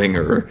warming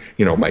or,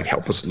 might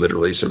help us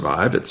literally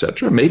survive,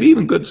 etc. Maybe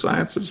even good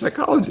science of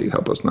psychology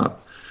help us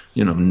not,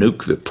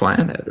 nuke the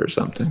planet or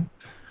something.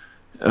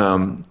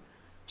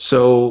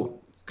 So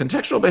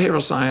contextual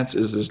behavioral science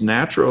is this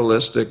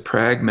naturalistic,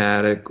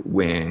 pragmatic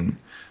wing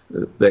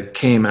that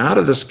came out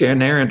of the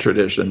Skinnerian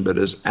tradition, but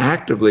is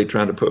actively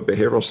trying to put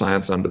behavioral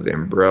science under the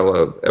umbrella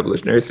of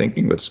evolutionary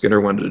thinking, what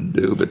Skinner wanted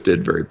to do, but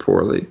did very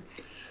poorly.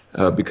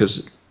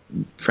 Because,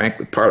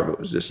 frankly, part of it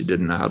was just he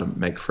didn't know how to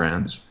make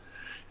friends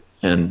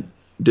and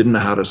didn't know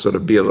how to sort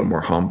of be a little more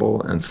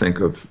humble and think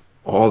of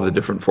all the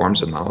different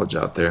forms of knowledge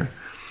out there.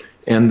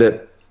 And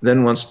that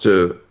then wants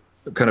to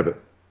kind of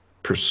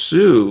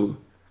pursue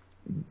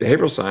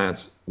behavioral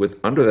science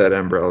under that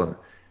umbrella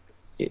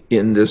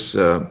in this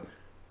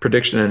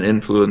prediction and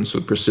influence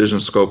with precision,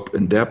 scope,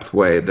 and depth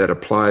way that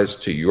applies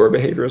to your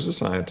behavior as a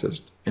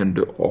scientist and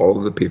to all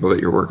of the people that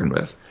you're working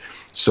with.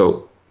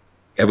 So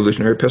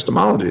evolutionary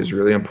epistemology is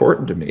really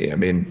important to me. I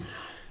mean,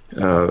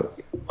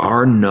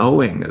 our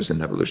knowing is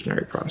an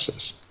evolutionary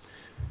process.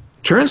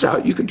 Turns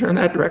out you can turn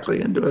that directly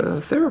into a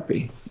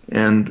therapy.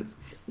 And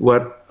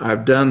what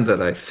I've done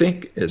that I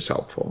think is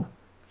helpful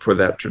for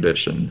that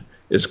tradition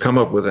is come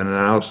up with an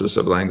analysis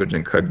of language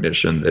and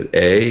cognition that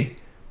A,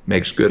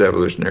 makes good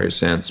evolutionary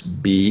sense,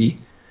 B,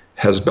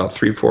 has about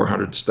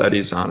 400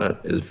 studies on it,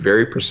 is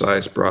very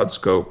precise, broad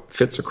scope,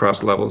 fits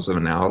across levels of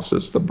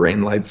analysis, the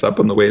brain lights up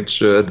in the way it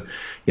should,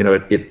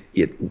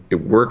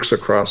 it works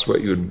across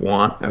what you'd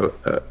want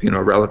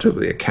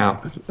relatively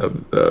account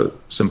of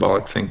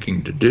symbolic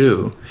thinking to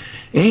do.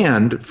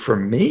 And for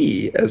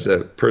me, as a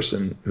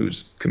person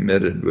who's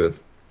committed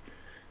with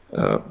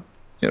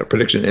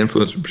prediction,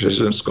 influence,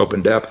 precision, scope,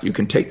 and depth, you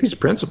can take these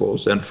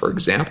principles and, for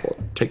example,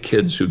 take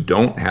kids who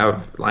don't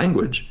have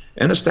language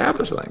and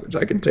establish language.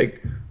 I can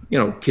take,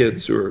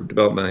 kids who are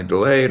developmentally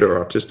delayed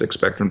or autistic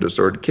spectrum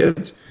disordered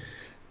kids,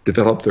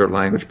 develop their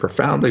language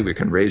profoundly. We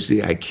can raise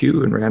the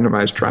IQ in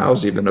randomized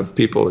trials, even of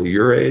people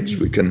your age.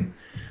 We can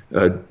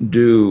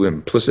do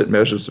implicit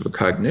measures of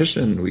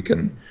cognition. We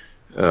can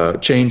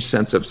change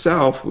sense of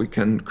self. We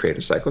can create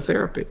a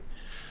psychotherapy.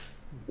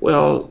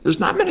 Well, there's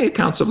not many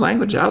accounts of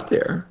language out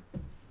there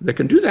that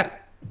can do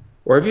that,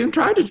 or have even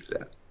tried to do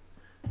that.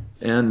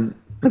 And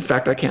in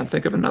fact, I can't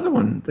think of another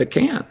one that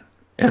can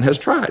and has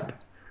tried.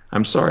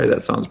 I'm sorry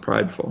that sounds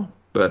prideful,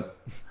 but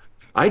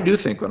I do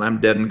think when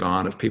I'm dead and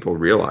gone, if people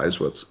realize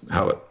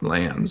how it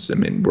lands, I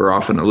mean, we're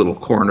off in a little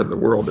corner of the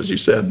world, as you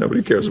said.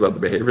 Nobody cares about the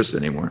behaviorists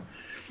anymore,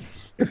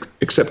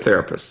 except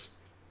therapists.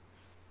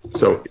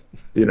 So,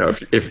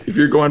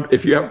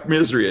 if you have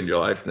misery in your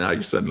life now,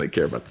 you suddenly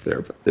care about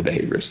the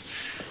behaviorists.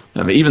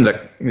 I mean,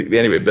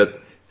 anyway,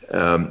 but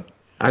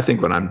I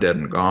think when I'm dead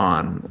and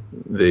gone,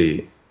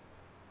 the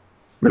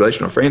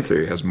relational frame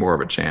theory has more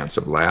of a chance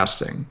of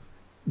lasting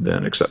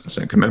than acceptance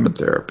and commitment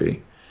therapy,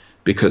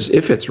 because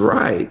if it's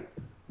right,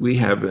 we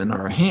have in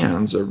our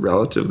hands a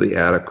relatively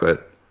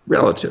adequate,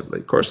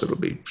 of course it'll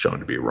be shown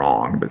to be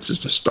wrong, but it's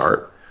just a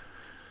start,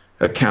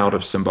 account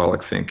of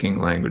symbolic thinking,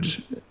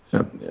 language,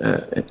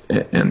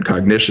 and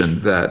cognition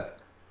that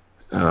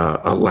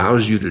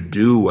allows you to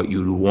do what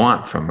you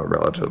want from a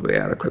relatively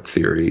adequate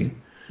theory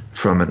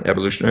from an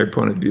evolutionary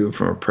point of view,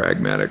 from a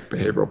pragmatic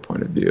behavioral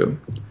point of view.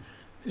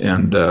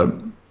 And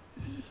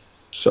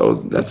so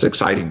that's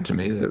exciting to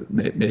me that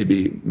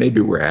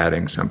maybe we're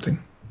adding something.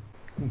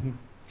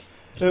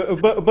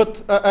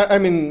 But I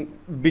mean,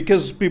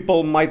 because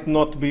people might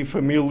not be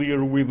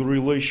familiar with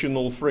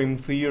relational frame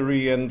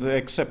theory and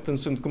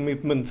acceptance and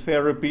commitment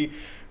therapy,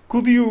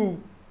 could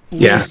you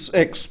Yeah, please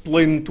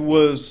explain to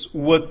us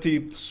what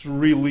it's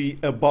really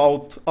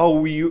about,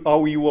 how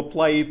you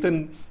apply it,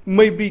 and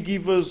maybe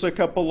give us a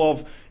couple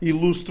of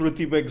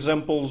illustrative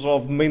examples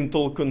of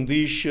mental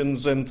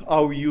conditions and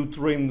how you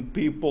train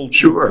people to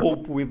sure.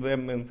 cope with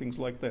them and things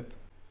like that?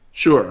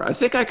 Sure.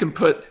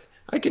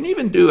 I can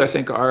even do, I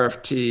think,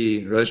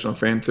 RFT, relational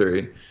frame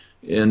theory,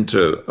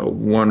 into a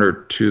 1 or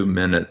 2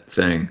 minute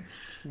thing.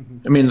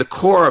 I mean, the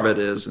core of it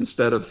is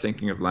instead of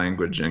thinking of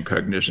language and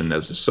cognition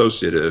as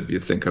associative, you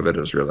think of it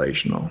as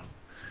relational.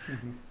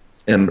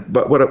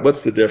 But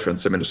what's the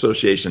difference? I mean,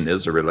 association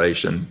is a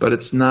relation, but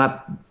it's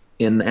not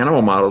in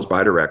animal models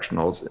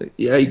bidirectional.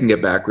 Yeah, you can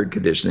get backward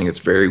conditioning. It's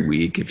very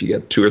weak. If you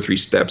get 2 or 3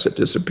 steps, it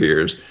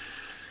disappears.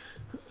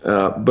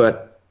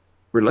 But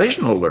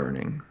relational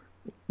learning,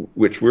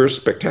 which we're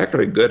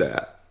spectacularly good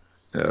at.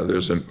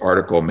 There's an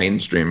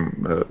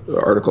mainstream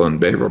article in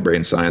Behavioral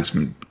Brain Science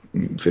from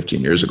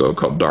 15 years ago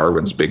called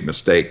Darwin's Big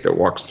Mistake that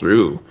walks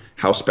through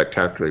how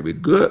spectacularly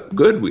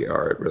good we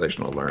are at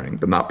relational learning,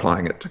 but not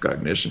applying it to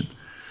cognition.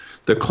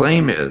 The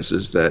claim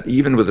is that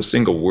even with a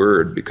single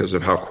word, because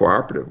of how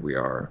cooperative we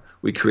are,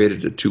 we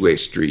created a two-way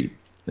street.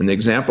 And the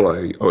example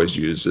I always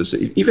use is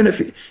even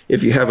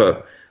if you have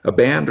a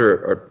band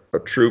or a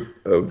troop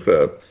of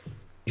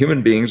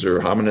human beings or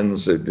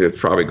hominins, it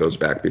probably goes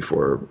back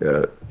before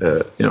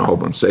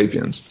Homo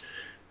sapiens.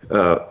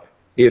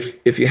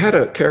 If you had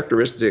a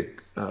characteristic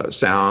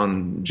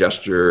sound,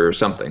 gesture, or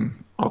something,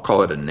 I'll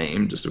call it a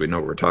name just so we know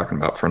what we're talking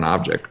about for an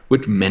object,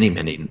 which many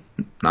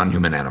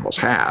non-human animals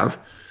have.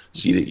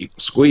 See the eagle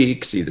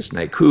squeak, see the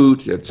snake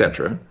hoot,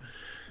 etc.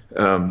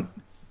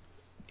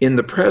 In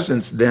the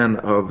presence then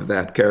of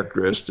that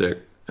characteristic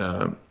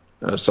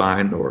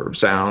sign or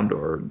sound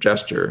or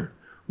gesture,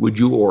 would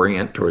you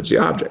orient towards the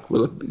object?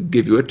 Will it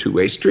give you a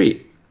two-way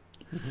street?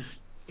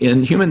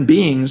 In human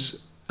beings,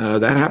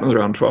 that happens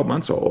around 12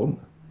 months old.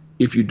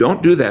 If you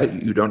don't do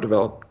that, you don't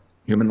develop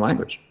human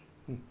language.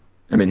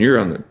 I mean,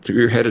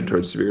 you're headed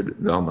towards severe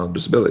developmental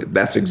disability.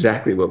 That's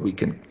exactly what we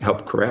can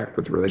help correct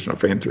with relational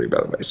frame theory,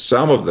 by the way.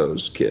 Some of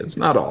those kids,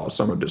 not all,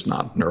 some are just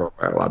not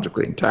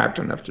neurobiologically intact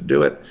enough to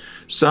do it.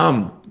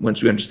 Some,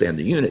 once you understand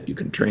the unit, you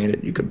can train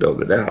it, you can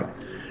build it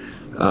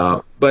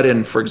out. But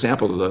in, for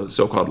example, the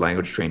so-called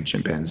language-trained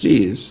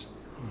chimpanzees,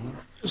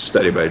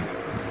 studied by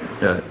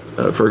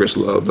Fergus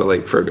Lowe, the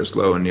late Fergus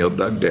Lowe and Neil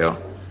Dugdale,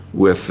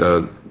 with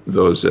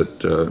those at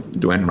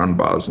Dwayne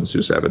Rumbaugh's and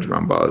Sue Savage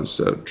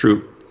Rumbaugh's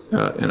troop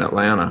in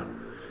Atlanta,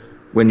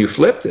 when you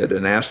flipped it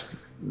and asked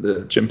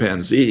the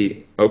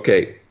chimpanzee,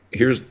 okay,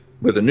 here's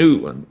with a new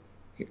one,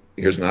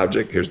 here's an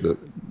object, here's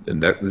in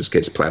this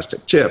case,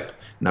 plastic chip.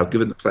 Now,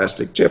 given the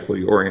plastic chip, will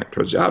you orient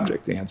towards the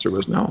object? The answer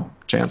was no,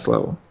 chance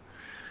level.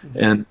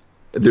 And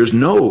there's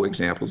no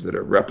examples that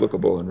are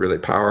replicable and really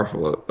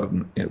powerful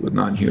with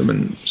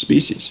non-human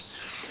species.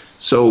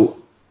 So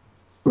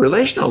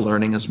relational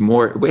learning is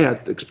more, the way I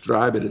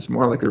describe it is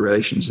more like the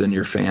relations in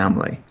your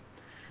family.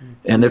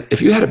 And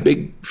if you had a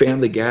big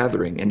family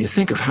gathering and you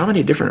think of how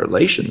many different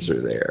relations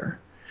are there,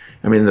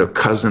 I mean, the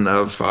cousin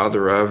of,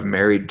 father of,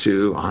 married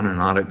to, on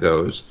and on it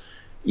goes.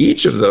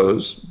 Each of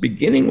those,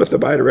 beginning with a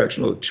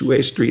bidirectional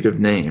two-way street of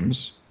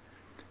names,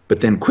 but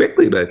then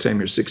quickly, by the time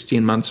you're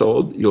 16 months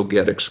old, you'll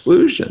get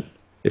exclusion.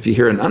 If you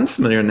hear an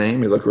unfamiliar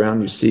name, you look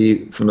around, you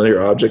see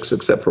familiar objects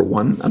except for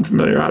one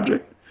unfamiliar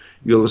object,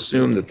 you'll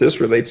assume that this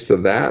relates to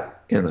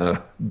that in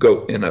a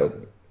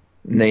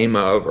name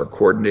of or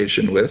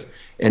coordination with,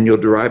 and you'll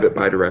derive it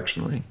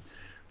bidirectionally.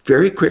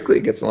 Very quickly,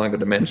 it gets along a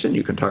dimension.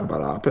 You can talk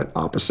about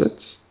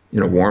opposites.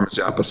 Warm is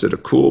the opposite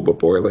of cool, but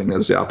boiling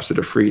is the opposite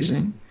of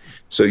freezing.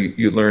 So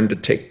you learn to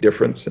take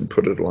difference and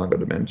put it along a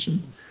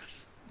dimension.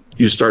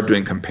 You start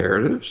doing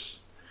comparatives.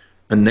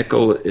 A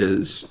nickel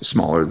is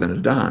smaller than a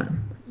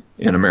dime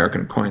in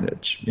American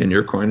coinage. In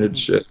your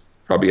coinage,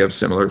 probably have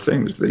similar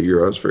things, the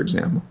euros, for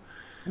example.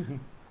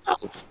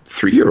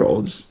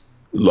 3-year-olds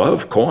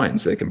love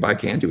coins. They can buy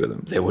candy with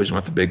them. They always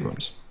want the big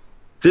ones,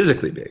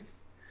 physically big.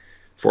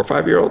 4 or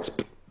 5-year-olds,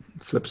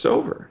 flips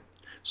over.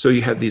 So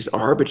you have these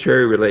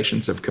arbitrary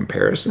relations of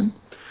comparison.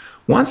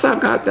 Once I've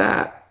got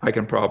that, I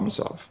can problem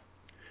solve.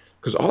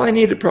 Because all I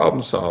need to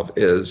problem solve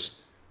is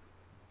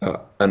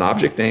an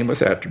object name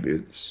with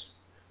attributes,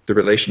 the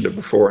relation to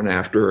before and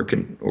after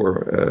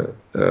or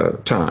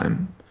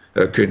time,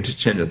 a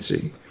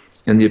contingency,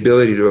 and the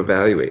ability to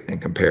evaluate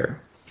and compare.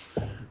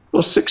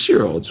 Well,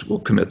 6-year-olds will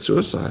commit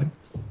suicide.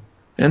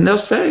 And they'll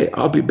say,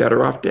 I'll be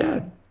better off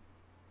dead.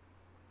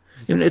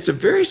 And it's a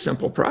very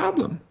simple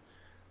problem.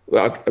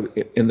 Well,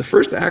 in the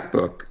first ACT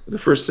book, the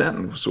first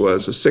sentence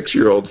was, a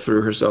 6-year-old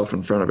threw herself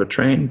in front of a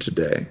train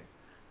today.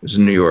 It was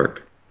in New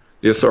York.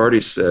 The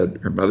authorities said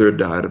her mother had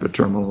died of a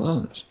terminal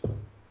illness.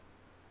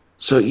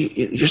 So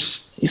you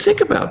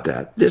think about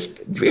that. This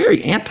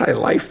very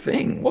anti-life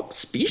thing. What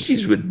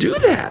species would do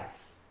that?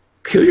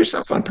 Kill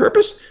yourself on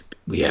purpose?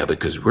 Yeah,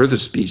 because we're the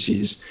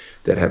species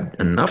that have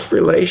enough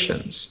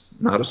relations,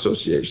 not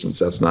associations.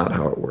 That's not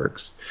how it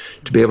works.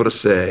 To be able to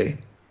say,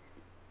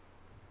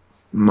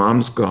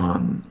 "Mom's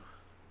gone.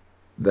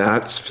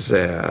 That's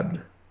sad.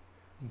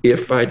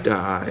 If I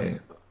die,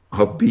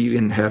 I'll be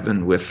in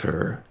heaven with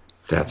her.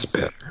 That's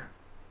better."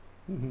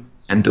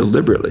 And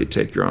deliberately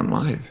take your own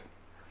life.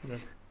 Yeah.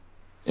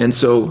 And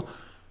so,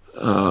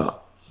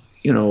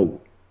 you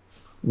know,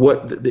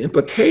 what the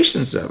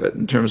implications of it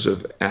in terms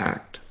of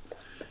ACT.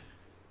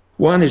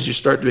 One is you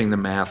start doing the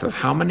math of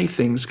how many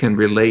things can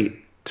relate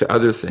to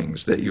other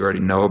things that you already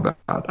know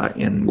about.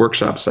 In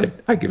workshops,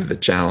 I give the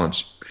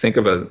challenge. Think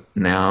of a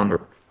noun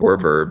or a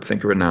verb.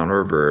 Think of a noun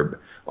or a verb.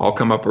 I'll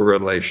come up with a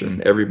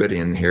relation. Everybody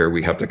in here,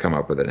 we have to come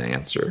up with an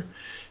answer.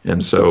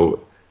 And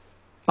so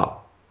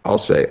I'll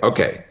say,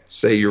 okay,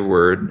 say your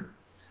word.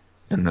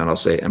 And then I'll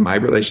say, and my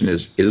relation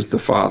is the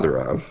father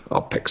of.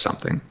 I'll pick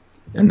something.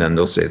 And then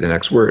they'll say the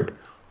next word.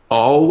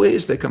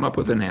 Always they come up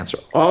with an answer.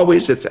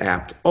 Always it's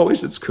apt.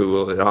 Always it's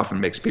cool. It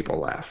often makes people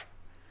laugh.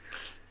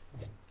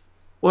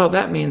 Well,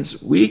 that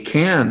means we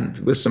can,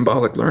 with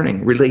symbolic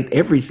learning, relate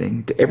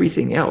everything to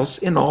everything else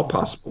in all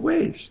possible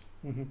ways.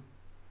 Mm-hmm.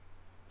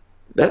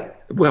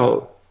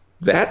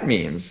 That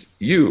means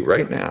you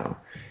right now.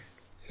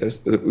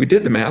 We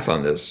did the math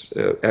on this.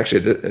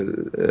 Actually,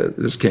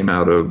 this came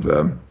out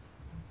of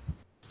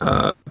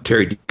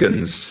Terry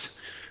Deacon's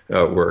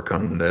work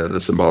on the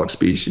symbolic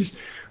species,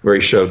 where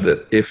he showed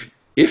that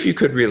if you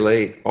could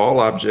relate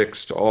all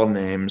objects to all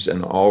names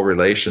and all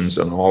relations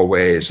in all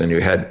ways, and you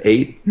had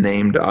 8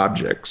 named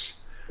objects,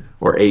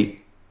 or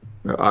 8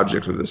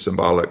 objects with a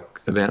symbolic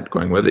event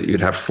going with it,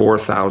 you'd have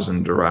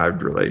 4,000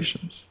 derived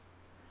relations.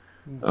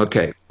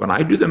 Okay, when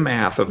I do the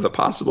math of the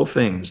possible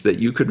things that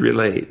you could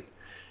relate,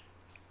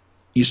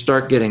 you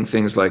start getting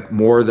things like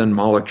more than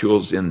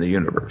molecules in the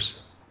universe.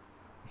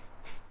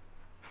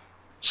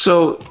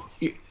 So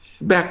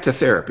back to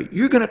therapy.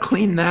 You're going to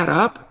clean that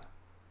up?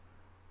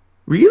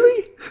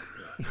 Really?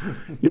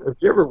 Have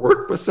you ever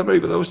worked with somebody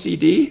with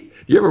OCD?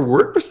 You ever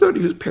worked with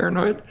somebody who's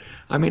paranoid?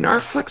 I mean, our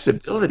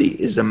flexibility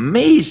is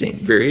amazing.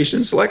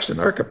 Variation selection,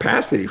 our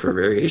capacity for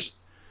variation.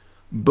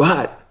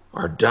 But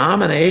our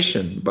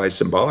domination by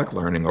symbolic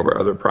learning over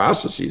other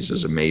processes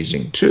is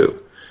amazing too.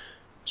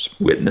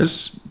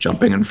 Witness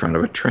jumping in front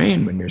of a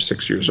train when you're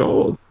 6 years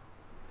old.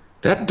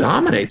 That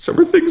dominates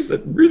over things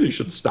that really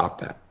should stop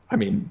that. I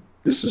mean,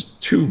 this is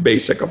too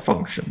basic a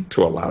function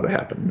to allow to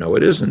happen. No,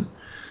 it isn't.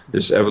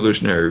 This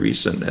evolutionary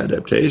recent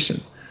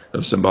adaptation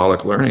of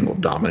symbolic learning will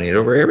dominate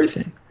over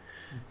everything.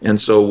 And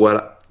so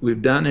what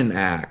we've done in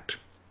ACT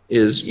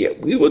is, yeah,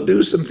 we will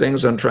do some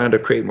things on trying to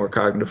create more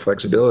cognitive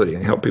flexibility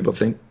and help people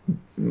think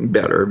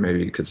better,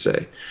 maybe you could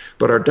say.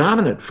 But our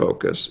dominant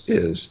focus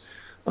is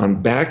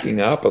on backing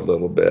up a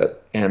little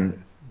bit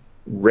and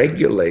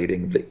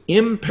regulating the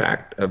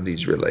impact of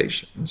these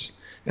relations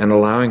and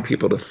allowing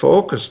people to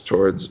focus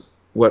towards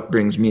what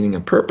brings meaning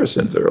and purpose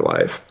into their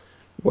life.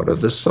 What are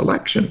the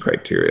selection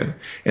criteria?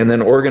 And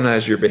then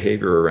organize your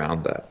behavior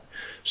around that.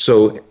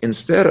 So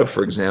instead of,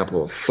 for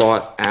example,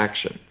 thought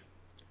action,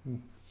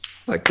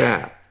 like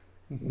that,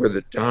 where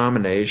the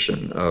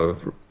domination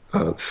of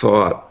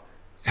thought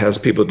has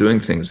people doing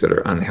things that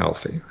are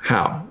unhealthy.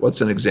 How?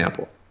 What's an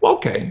example? Well,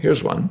 okay,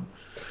 here's one.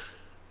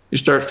 You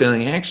start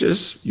feeling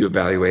anxious, you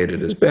evaluate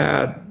it as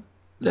bad,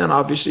 then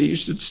obviously you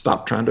should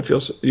stop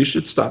you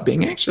should stop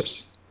being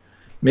anxious.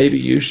 Maybe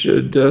you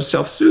should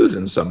self-soothe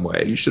in some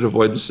way. You should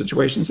avoid the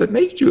situations that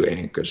make you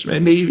anxious.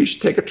 Maybe you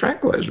should take a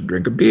tranquilizer,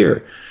 drink a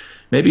beer.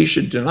 Maybe you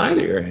should deny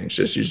that you're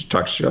anxious. You should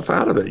talk yourself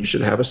out of it. You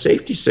should have a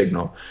safety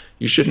signal.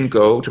 You shouldn't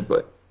go to,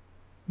 do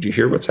you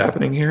hear what's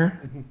happening here?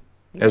 Mm-hmm.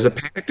 Yeah. As a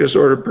panic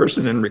disorder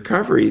person in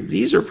recovery,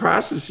 these are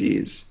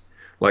processes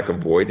like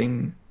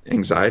avoiding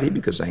anxiety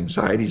because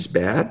anxiety is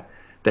bad.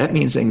 That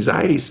means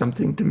anxiety is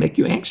something to make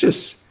you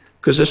anxious.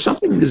 Because if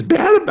something is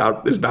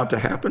about to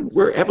happen,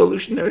 we're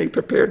evolutionarily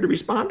prepared to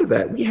respond to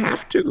that. We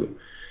have to,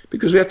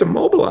 because we have to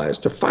mobilize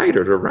to fight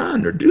or to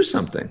run or do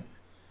something.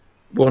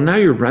 Well, now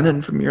you're running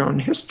from your own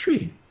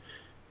history.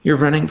 You're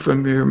running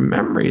from your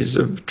memories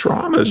of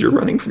traumas. You're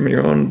running from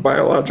your own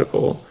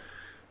biological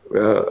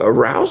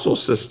arousal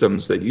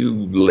systems that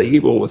you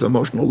label with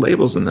emotional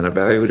labels and then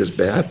evaluate as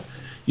bad.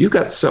 You've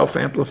got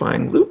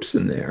self-amplifying loops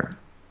in there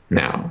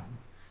now.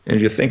 And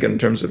you think in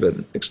terms of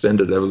an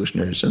extended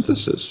evolutionary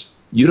synthesis.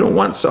 You don't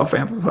want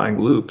self-amplifying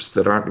loops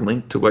that aren't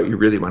linked to what you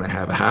really want to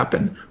have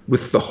happen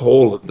with the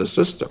whole of the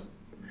system.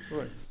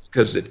 Right.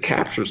 Because it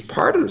captures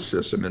part of the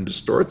system and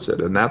distorts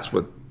it, and that's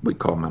what we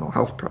call mental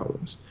health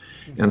problems.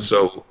 Mm-hmm. And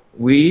so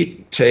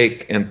we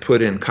take and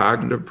put in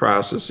cognitive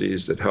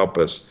processes that help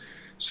us,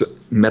 so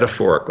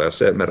metaphorically, I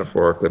say it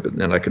metaphorically, but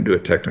then I can do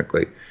it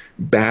technically,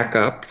 back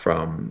up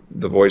from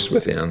the voice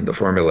within, the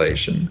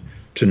formulation,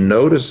 to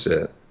notice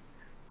it,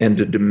 and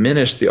to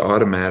diminish the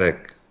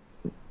automatic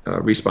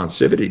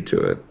responsivity to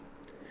it,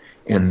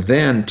 and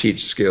then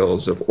teach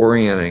skills of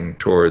orienting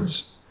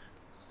towards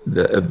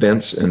the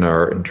events in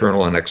our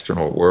internal and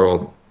external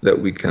world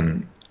that we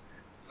can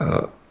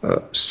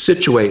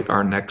situate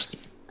our next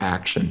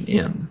action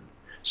in,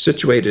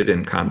 situate it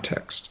in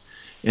context,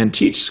 and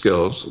teach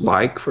skills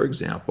like, for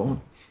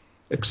example,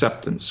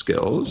 acceptance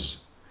skills,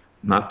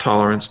 not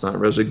tolerance, not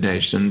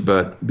resignation,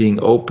 but being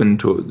open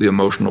to the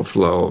emotional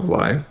flow of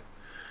life,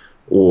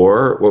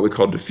 or what we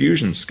call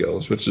diffusion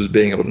skills, which is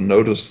being able to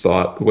notice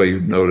thought the way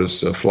you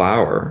notice a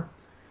flower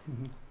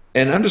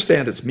and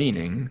understand its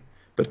meaning,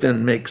 but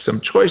then make some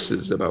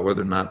choices about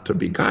whether or not to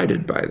be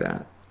guided by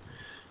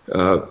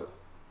that.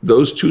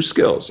 Those two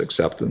skills,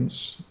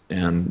 acceptance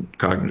and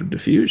cognitive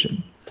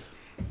diffusion,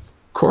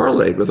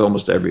 correlate with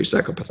almost every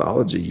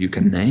psychopathology you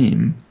can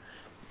name.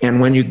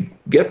 And when you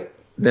get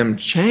them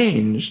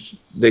changed,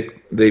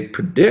 they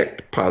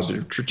predict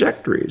positive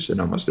trajectories in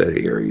almost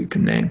any area you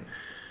can name.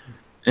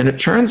 And it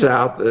turns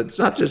out that it's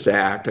not just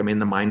ACT. I mean,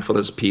 the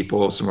mindfulness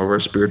people, some of our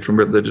spiritual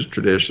and religious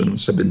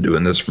traditions have been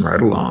doing this from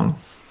right along.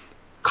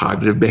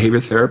 Cognitive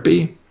behavior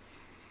therapy,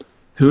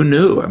 who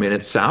knew? I mean,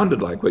 it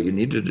sounded like what you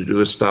needed to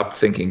do is stop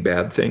thinking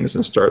bad things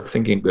and start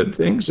thinking good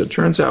things. It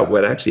turns out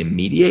what actually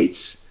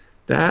mediates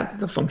that,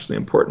 the functionally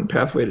important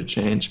pathway to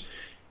change,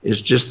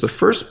 is just the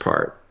first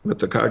part, what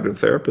the cognitive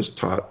therapist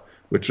taught,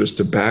 which was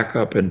to back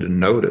up and to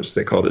notice.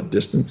 They called it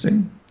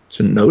distancing,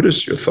 to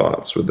notice your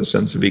thoughts with a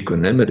sense of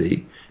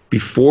equanimity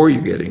before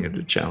you're getting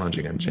into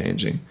challenging and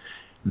changing.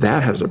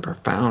 That has a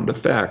profound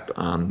effect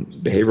on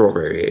behavioral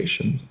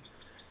variation.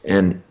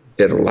 And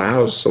it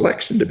allows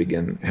selection to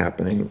begin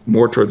happening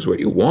more towards what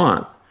you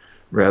want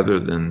rather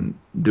than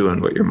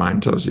doing what your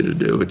mind tells you to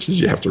do, which is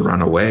you have to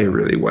run away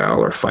really well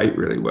or fight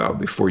really well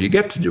before you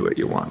get to do what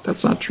you want.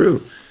 That's not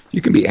true.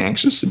 You can be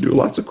anxious and do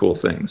lots of cool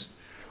things.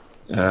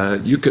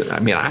 You could, I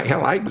mean,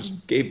 I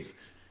gave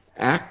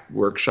ACT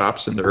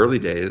workshops in the early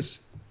days,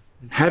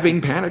 having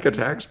panic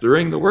attacks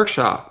during the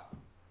workshop.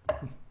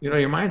 You know,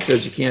 your mind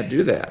says you can't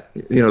do that.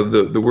 You know,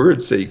 the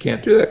words say you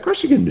can't do that. Of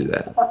course you can do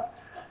that.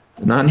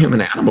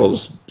 Non-human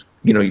animals,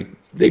 you know,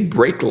 they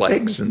break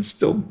legs and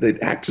still they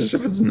act as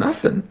if it's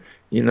nothing.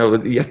 You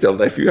know, you have to,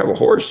 if you have a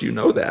horse, you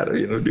know that.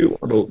 You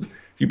know,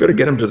 you better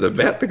get him to the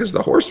vet because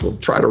the horse will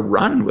try to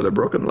run with a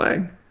broken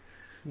leg.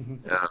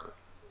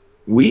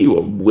 We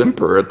will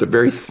whimper at the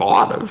very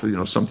thought of, you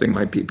know, something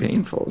might be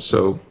painful.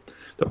 So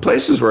the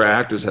places where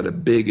ACT has had a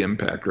big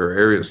impact are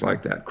areas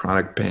like that: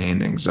 chronic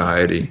pain,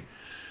 anxiety,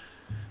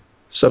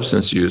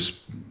 substance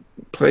use,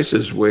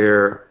 places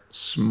where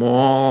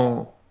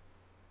small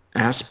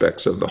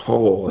aspects of the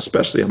whole,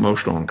 especially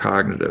emotional and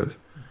cognitive,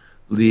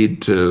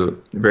 lead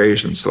to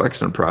variation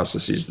selection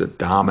processes that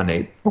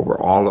dominate over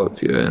all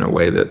of you in a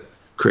way that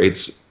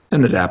creates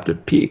an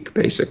adaptive peak,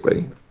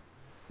 basically,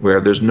 where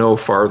there's no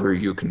farther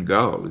you can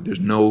go. There's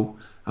no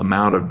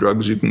amount of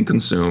drugs you can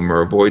consume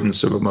or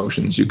avoidance of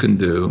emotions you can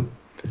do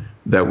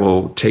that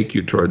will take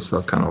you towards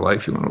the kind of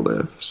life you want to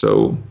live.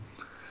 So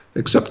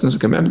acceptance and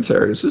commitment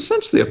theory is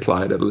essentially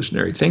applied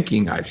evolutionary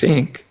thinking, I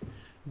think.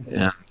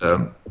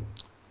 And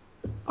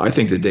I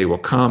think the day will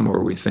come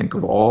where we think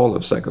of all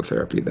of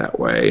psychotherapy that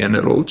way, and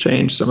it'll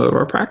change some of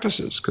our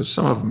practices because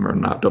some of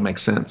them don't make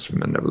sense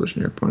from an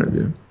evolutionary point of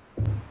view.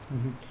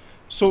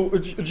 So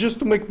just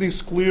to make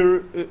this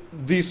clear,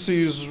 this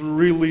is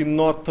really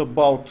not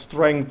about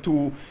trying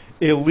to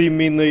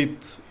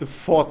eliminate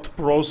thought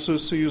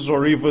processes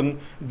or even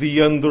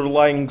the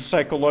underlying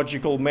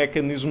psychological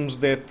mechanisms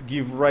that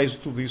give rise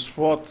to these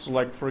thoughts,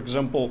 like, for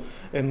example,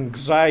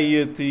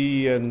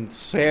 anxiety and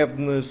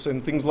sadness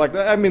and things like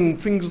that. I mean,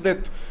 things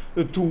that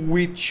to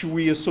which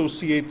we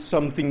associate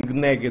something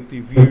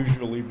negative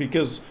usually,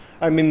 because,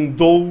 I mean,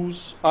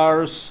 those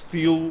are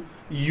still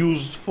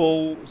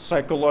useful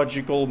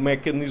psychological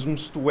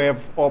mechanisms to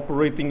have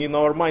operating in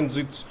our minds.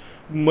 It's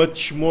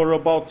much more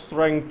about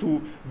trying to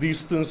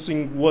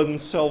distancing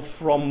oneself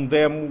from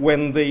them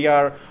when they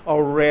are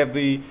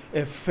already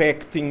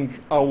affecting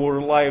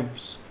our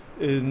lives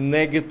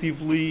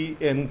negatively,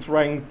 and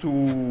trying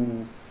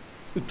to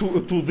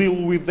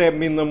deal with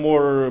them in a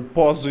more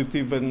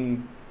positive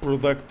and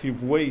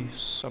productive way,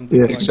 something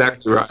Yeah, like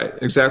exactly that. right.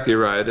 Exactly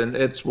right. And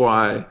it's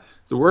why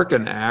the work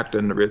in ACT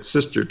and its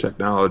sister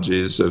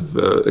technologies of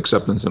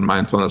acceptance and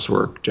mindfulness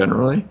work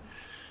generally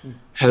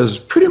has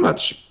pretty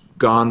much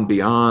gone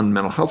beyond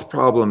mental health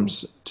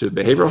problems to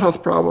behavioral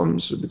health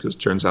problems, because it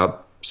turns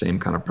out same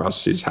kind of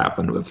processes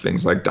happen with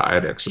things like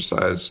diet,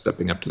 exercise,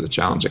 stepping up to the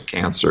challenge of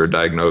cancer,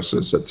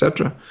 diagnosis,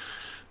 etc.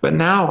 But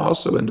now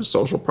also into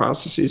social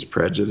processes,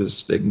 prejudice,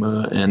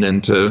 stigma, and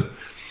into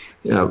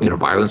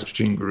violence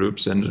between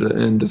groups,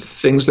 and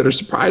things that are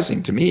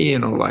surprising to me,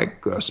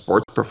 like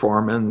sports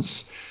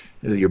performance,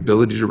 your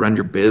ability to run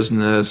your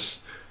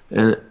business.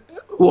 And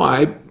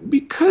why?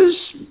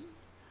 Because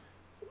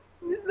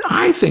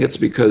I think it's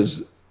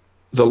because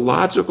the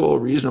logical,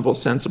 reasonable,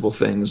 sensible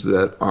things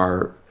that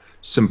our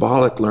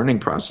symbolic learning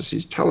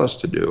processes tell us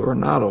to do are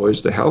not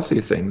always the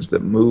healthy things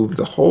that move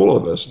the whole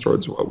of us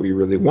towards what we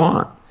really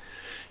want.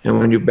 And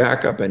when you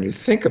back up and you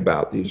think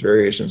about these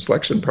variation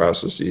selection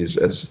processes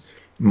as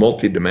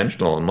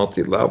multidimensional and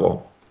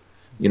multi-level,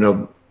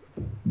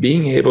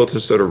 being able to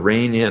sort of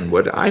rein in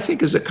what I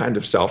think is a kind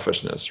of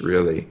selfishness,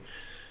 really.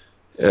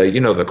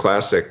 The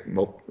classic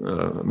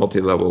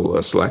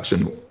multi-level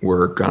selection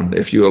work on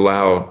if you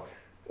allow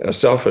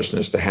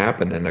selfishness to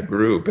happen in a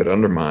group, it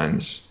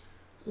undermines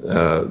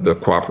the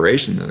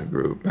cooperation in the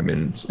group. I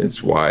mean,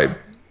 it's why,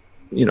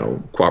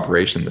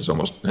 cooperation is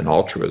almost, and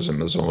altruism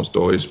has almost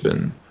always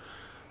been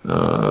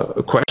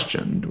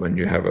questioned when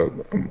you have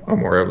a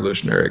more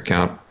evolutionary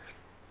account.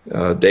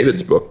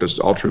 David's book, Does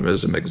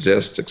Altruism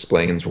Exist?,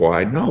 explains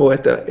why. No,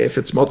 if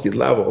it's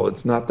multi-level,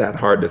 it's not that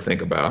hard to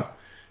think about.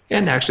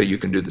 And actually, you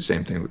can do the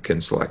same thing with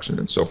kin selection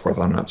and so forth.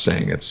 I'm not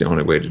saying it's the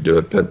only way to do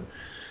it, but,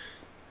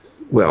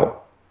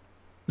 well,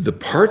 the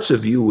parts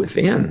of you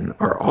within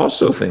are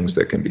also things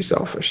that can be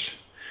selfish.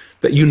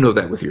 That you know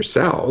that with your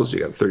cells,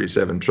 you got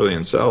 37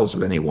 trillion cells.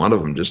 If any one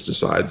of them just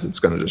decides it's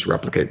going to just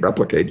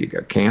replicate, you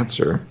got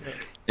cancer.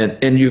 And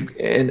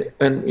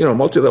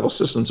multi-level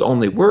systems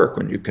only work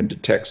when you can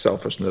detect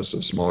selfishness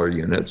of smaller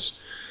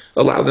units,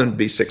 allow them to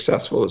be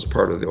successful as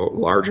part of the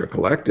larger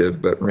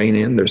collective, but rein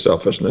in their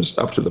selfishness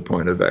up to the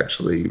point of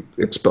actually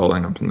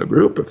expelling them from the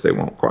group if they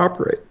won't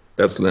cooperate.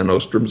 That's Lynn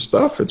Ostrom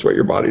stuff. It's what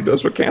your body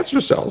does with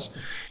cancer cells.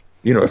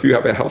 If you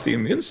have a healthy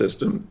immune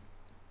system,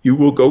 you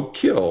will go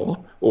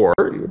kill, or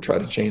you will try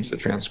to change the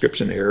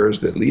transcription errors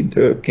that lead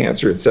to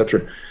cancer,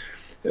 etc.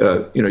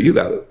 You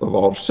got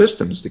evolved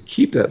systems to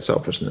keep that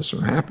selfishness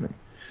from happening.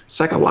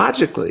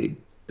 Psychologically,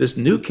 this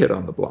new kid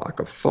on the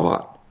block of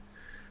thought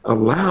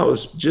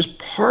allows just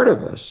part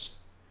of us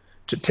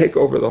to take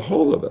over the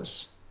whole of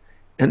us.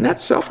 And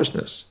that's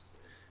selfishness.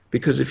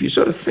 Because if you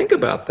sort of think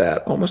about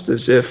that, almost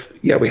as if,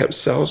 we have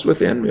cells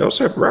within, we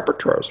also have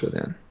repertoires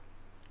within.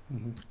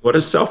 Mm-hmm. What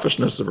is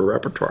selfishness of a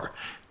repertoire?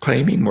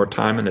 Claiming more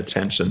time and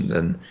attention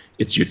than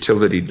its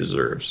utility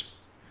deserves.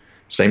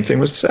 Same thing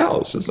with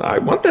cells. Is I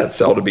want that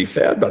cell to be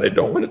fed, but I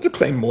don't want it to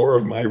claim more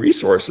of my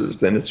resources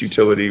than its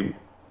utility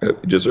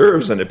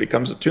deserves, and it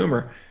becomes a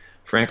tumor.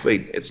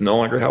 Frankly, it's no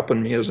longer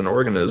helping me as an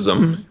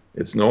organism.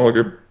 It's no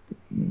longer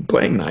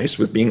playing nice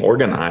with being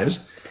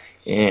organized,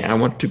 and I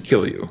want to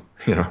kill you.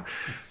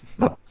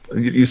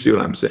 You see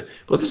what I'm saying?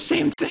 Well, the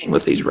same thing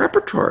with these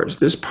repertoires.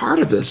 There's part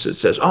of this that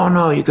says, oh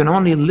no, you can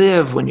only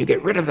live when you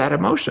get rid of that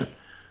emotion.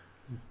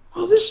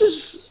 Well, this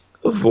is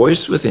a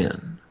voice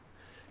within.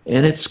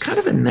 And it's kind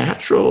of a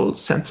natural,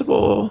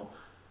 sensible,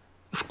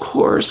 of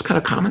course, kind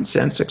of common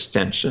sense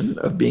extension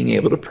of being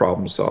able to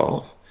problem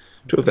solve,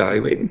 to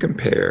evaluate and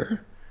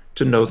compare,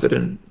 to know that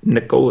a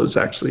nickel is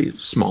actually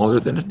smaller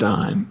than a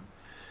dime.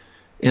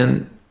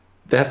 And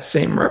that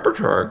same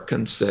repertoire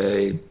can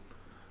say,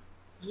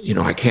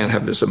 I can't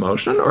have this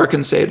emotion, or it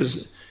can say it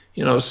is,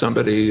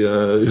 somebody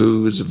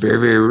who is very,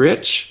 very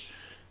rich.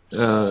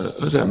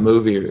 What was that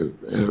movie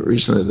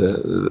recently?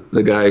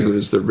 The guy who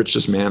was the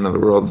richest man in the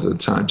world at the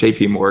time,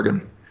 J.P.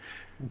 Morgan.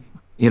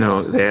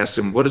 They asked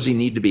him, what does he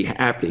need to be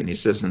happy? And he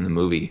says in the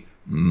movie,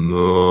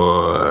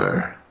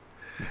 more.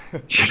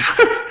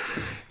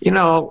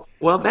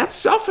 Well, that's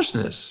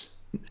selfishness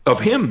of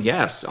him,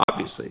 yes,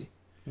 obviously.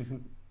 Mm-hmm.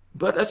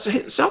 But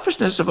that's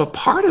selfishness of a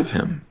part of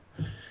him.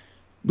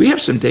 We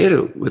have some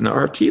data in the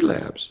RT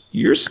labs.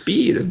 Your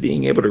speed of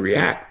being able to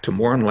react to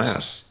more and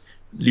less,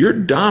 your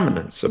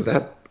dominance of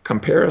that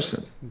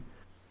comparison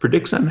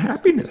predicts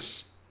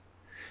unhappiness.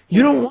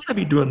 You don't want to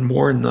be doing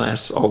more and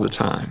less all the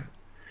time.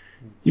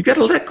 You got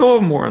to let go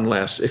of more and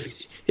less.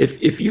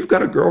 If you've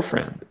got a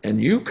girlfriend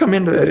and you come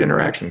into that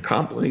interaction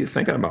constantly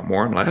thinking about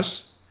more and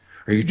less,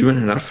 are you doing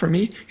enough for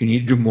me? You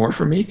need to do more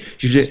for me?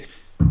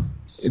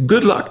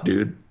 Good luck,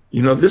 dude.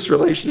 This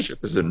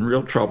relationship is in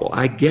real trouble.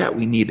 I get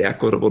we need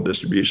equitable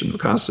distribution of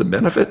costs and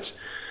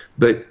benefits,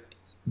 but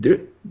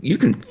you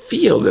can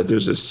feel that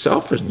there's a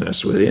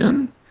selfishness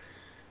within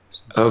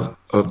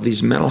of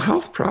these mental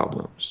health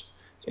problems.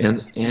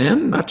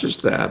 And not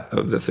just that,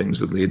 of the things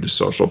that lead to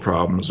social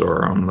problems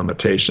or our own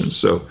limitations.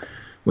 So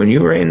when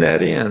you rein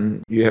that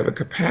in, you have a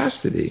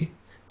capacity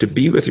to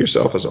be with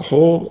yourself as a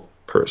whole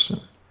person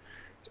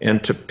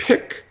and to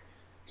pick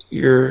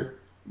your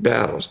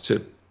battles,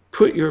 to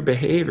put your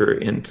behavior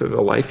into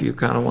the life you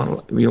kind of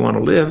want to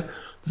live,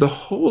 the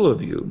whole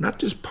of you, not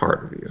just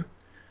part of you.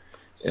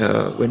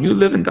 When you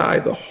live and die,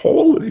 the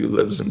whole of you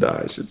lives and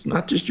dies. It's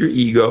not just your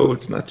ego.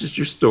 It's not just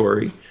your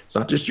story. It's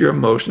not just your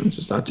emotions.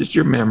 It's not just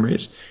your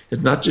memories.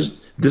 It's not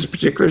just this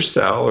particular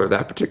cell or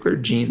that particular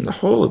gene, the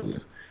whole of you.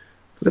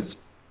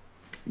 Let's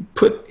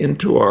put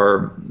into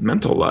our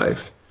mental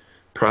life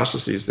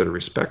processes that are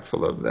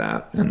respectful of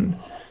that. And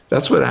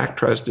that's what ACT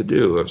tries to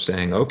do, of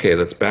saying, okay,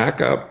 let's back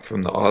up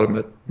from the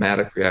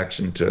automatic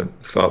reaction to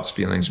thoughts,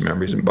 feelings,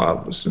 memories, and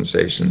bodily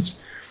sensations.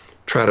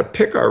 Try to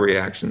pick our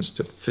reactions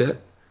to fit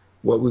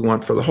what we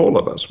want for the whole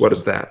of us. What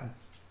is that?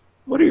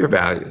 What are your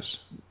values?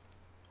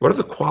 What are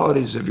the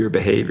qualities of your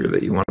behavior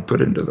that you want to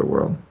put into the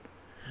world?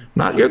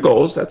 Not your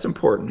goals, that's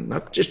important.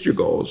 Not just your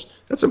goals,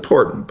 that's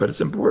important, but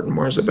it's important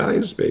more as a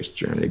values-based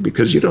journey,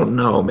 because you don't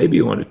know. Maybe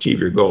you want to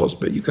achieve your goals,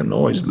 but you can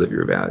always live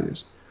your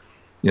values.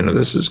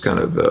 This is kind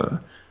of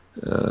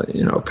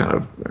kind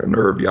of an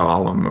Irv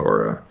Yalom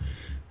or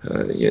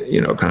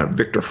kind of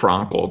Viktor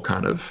Frankl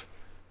kind of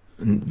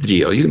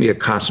deal. You can be a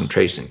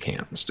concentration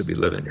camp and still be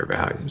living your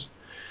values.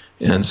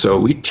 And so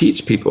we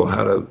teach people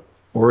how to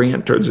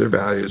orient towards their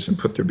values and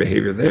put their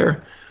behavior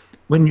there.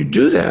 When you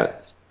do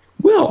that,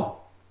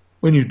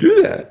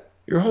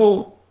 your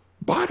whole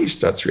body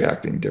starts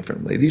reacting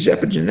differently. These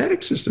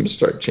epigenetic systems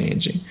start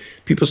changing.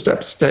 People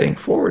start stepping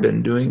forward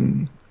and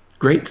doing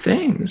great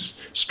things.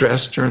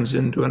 Stress turns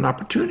into an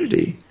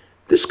opportunity.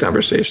 This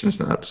conversation is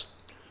not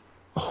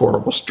a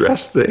horrible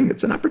stress thing.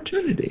 It's an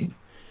opportunity.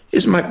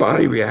 Is my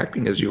body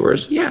reacting as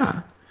yours?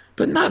 Yeah,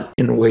 but not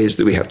in ways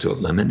that we have to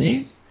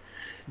eliminate,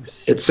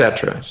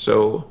 etc.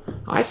 So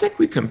I think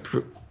we can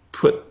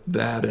put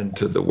that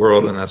into the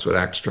world, and that's what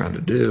ACT's trying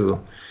to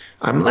do.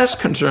 I'm less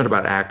concerned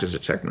about ACT as a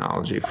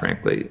technology,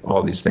 frankly.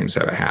 All these things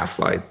have a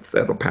half-life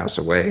that'll pass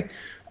away.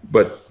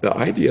 But the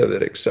idea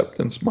that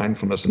acceptance,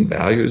 mindfulness, and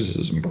values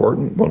is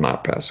important will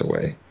not pass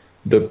away.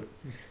 The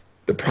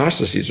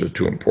processes are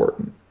too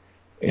important.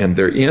 And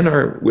they're in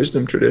our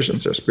wisdom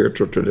traditions, our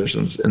spiritual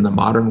traditions. In the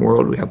modern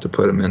world, we have to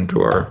put them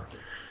into our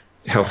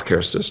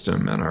healthcare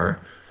system and our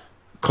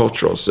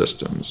cultural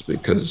systems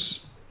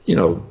because,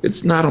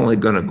 it's not only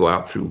going to go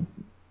out through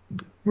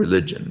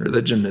religion.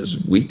 Religion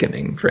is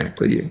weakening,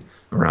 frankly,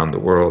 around the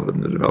world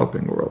and the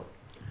developing world.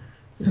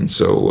 And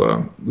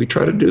so we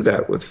try to do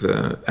that with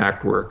the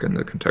ACT work and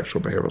the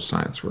contextual behavioral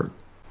science work.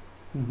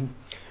 Mm-hmm.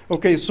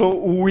 Okay, so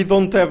we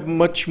don't have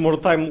much more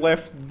time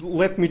left.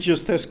 Let me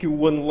just ask you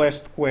one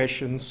last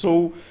question.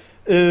 So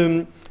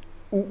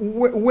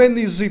when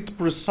is it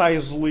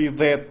precisely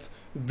that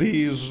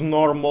these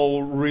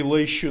normal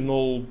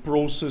relational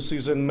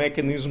processes and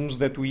mechanisms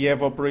that we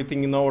have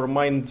operating in our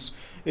minds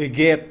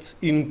get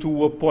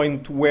into a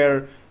point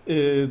where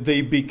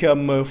they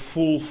become a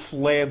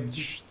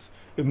full-fledged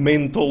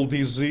mental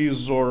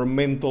disease or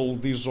mental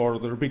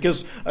disorder?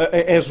 Because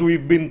as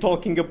we've been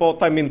talking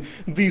about,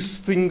 these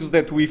things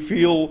that we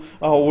feel,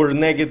 our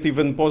negative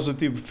and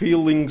positive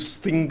feelings,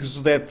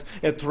 things that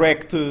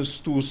attract us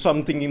to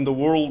something in the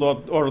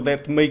world or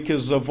that make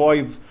us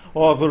avoid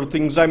other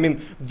things,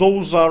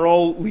 those are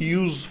all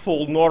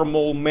useful,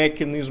 normal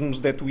mechanisms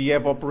that we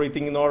have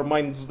operating in our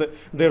minds.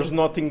 There's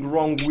nothing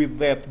wrong with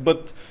that.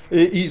 But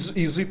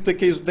is it the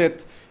case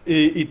that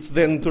it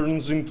then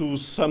turns into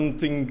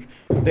something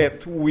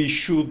that we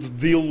should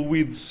deal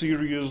with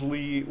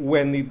seriously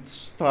when it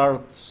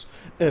starts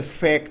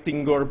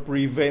affecting or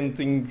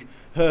preventing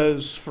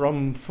us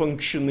from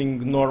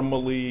functioning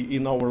normally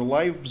in our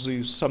lives?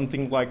 Is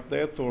something like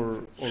that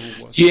or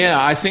what?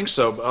 Yeah, I think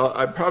so.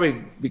 I'd probably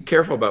be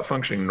careful about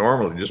functioning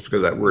normally just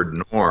because of that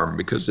word norm,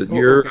 because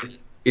you're on an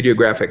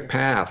idiographic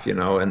path,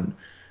 and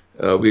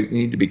we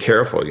need to be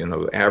careful.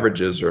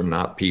 Averages are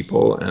not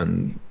people,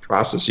 and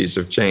processes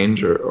of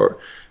change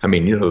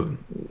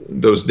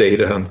those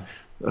data on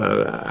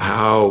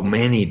how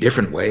many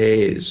different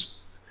ways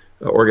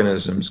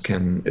organisms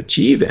can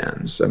achieve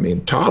ends.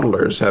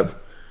 Toddlers have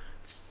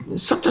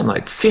something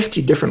like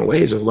 50 different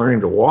ways of learning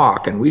to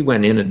walk, and we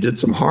went in and did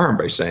some harm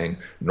by saying,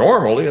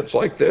 normally it's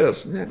like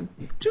this. And then,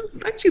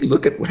 actually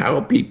look at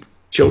how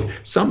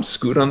some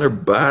scoot on their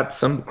butt,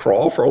 some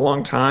crawl for a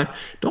long time.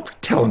 Don't be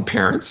telling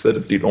parents that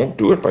if you don't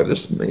do it by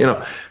this,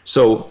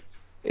 So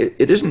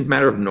it isn't a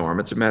matter of norm,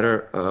 it's a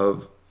matter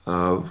of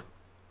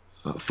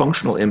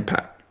functional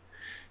impact.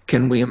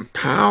 Can we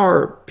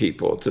empower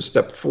people to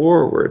step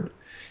forward?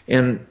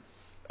 And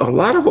a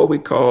lot of what we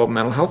call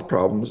mental health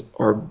problems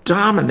are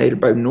dominated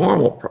by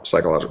normal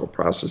psychological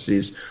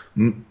processes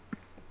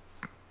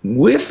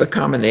with a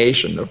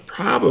combination of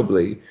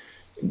probably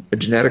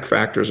genetic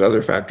factors,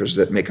 other factors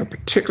that make a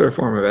particular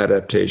form of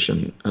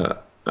adaptation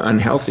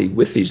unhealthy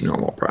with these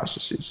normal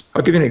processes.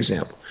 I'll give you an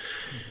example.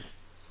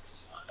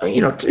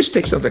 Just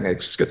take something like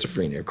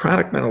schizophrenia,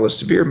 chronic mental illness,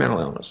 severe mental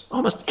illness.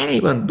 Almost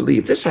anyone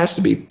believes this has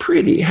to be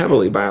pretty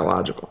heavily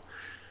biological.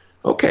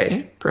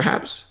 Okay,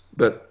 perhaps,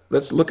 but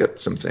let's look at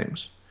some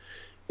things.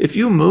 If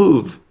you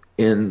move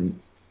in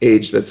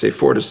age, let's say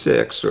 4 to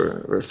 6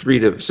 or 3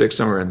 to 6,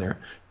 somewhere in there,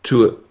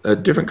 to a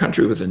different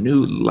country with a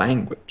new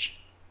language,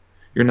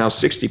 you're now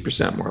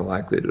 60% more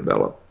likely to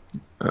develop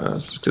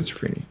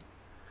schizophrenia.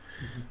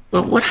 Mm-hmm.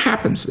 But what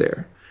happens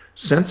there?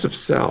 Sense of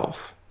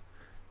self.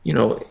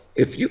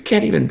 If you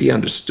can't even be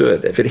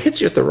understood, if it hits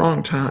you at the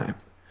wrong time,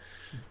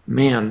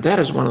 man, that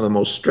is one of the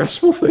most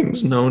stressful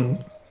things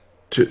known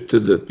to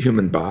the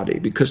human body,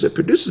 because it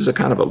produces a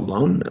kind of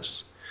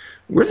aloneness.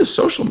 We're the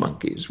social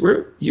monkeys.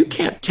 You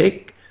can't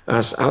take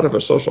us out of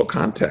a social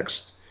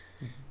context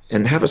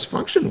and have us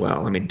function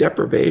well.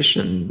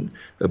 Deprivation,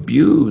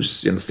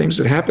 abuse, things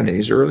that happen in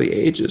these early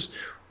ages.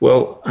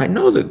 Well, I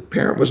know the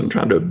parent wasn't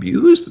trying to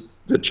abuse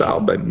the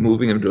child by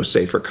moving him to a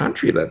safer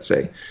country, let's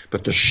say,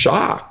 but the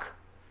shock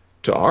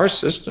to our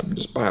system,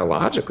 just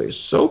biologically, is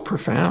so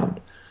profound.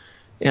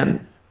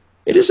 And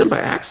it isn't by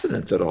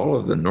accident that all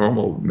of the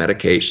normal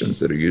medications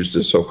that are used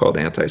as so-called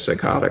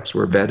antipsychotics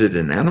were vetted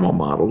in animal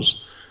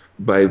models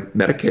by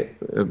medications,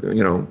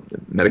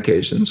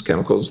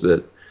 chemicals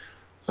that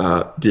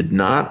did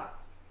not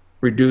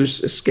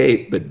reduce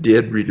escape, but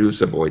did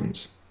reduce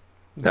avoidance.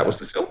 That was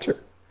the filter.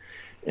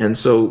 And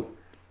so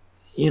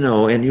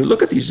and you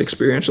look at these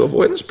experiential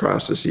avoidance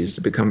processes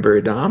that become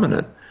very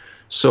dominant.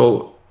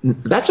 So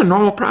that's a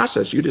normal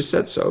process. You just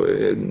said so.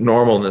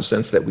 Normal in the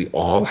sense that we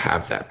all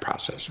have that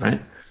process,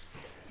 right?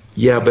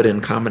 Yeah, but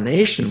in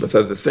combination with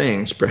other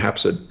things,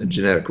 perhaps a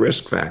genetic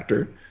risk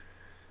factor.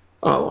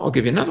 Oh, I'll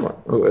give you another one.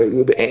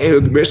 A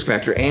risk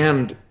factor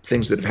and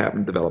things that have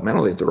happened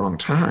developmentally at the wrong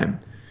time.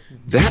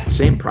 That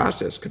same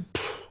process could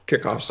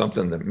kick off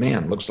something that,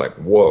 man, looks like,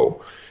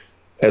 whoa,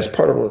 as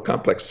part of a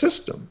complex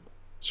system.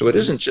 So it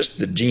isn't just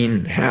the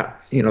gene,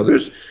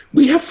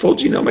 we have full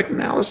genomic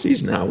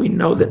analyses now. We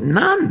know that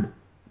none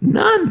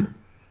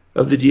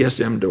of the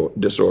DSM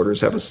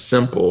disorders have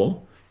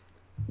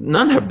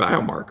none have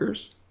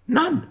biomarkers,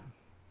 none.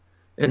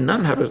 And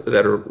none have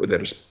that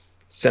are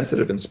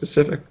sensitive and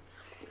specific.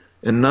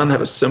 And none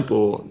have a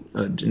simple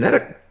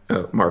genetic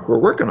mark. We're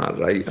working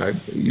on it. I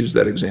used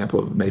that example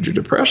of major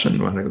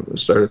depression when I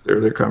started the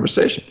earlier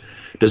conversation.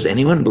 Does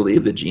anyone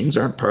believe that genes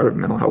aren't part of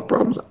mental health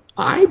problems?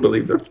 I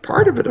believe they're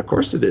part of it. Of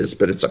course it is,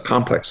 but it's a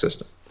complex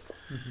system.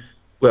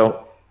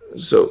 Well,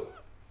 so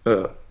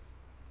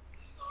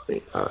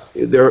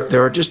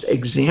there are just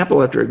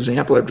example after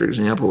example after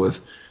example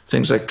with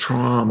things like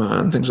trauma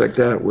and things like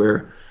that,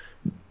 where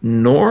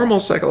normal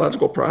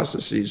psychological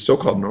processes,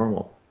 so-called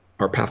normal,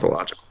 are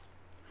pathological.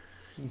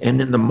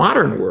 And in the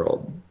modern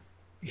world,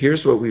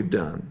 here's what we've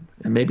done.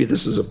 And maybe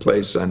this is a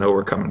place, I know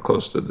we're coming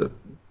close to the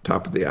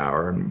top of the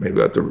hour, and maybe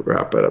we'll have to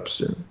wrap it up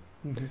soon.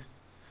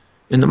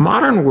 In the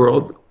modern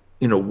world,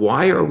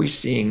 why are we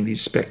seeing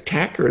these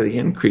spectacularly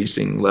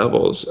increasing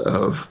levels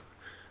of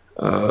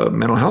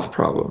mental health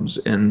problems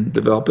in the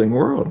developing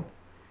world?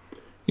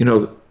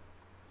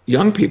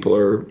 Young people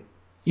are,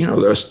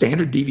 they're a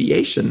standard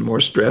deviation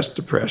more stressed,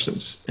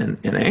 depressed, and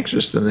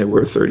anxious than they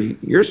were 30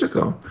 years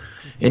ago.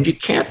 And you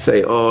can't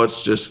say, oh,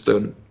 it's just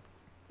the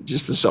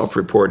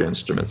self-report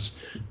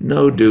instruments.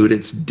 No, dude,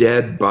 it's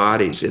dead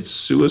bodies. It's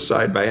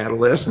suicide by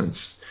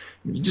adolescents.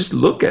 You just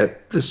look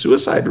at the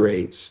suicide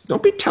rates.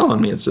 Don't be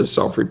telling me it's a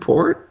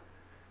self-report.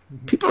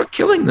 People are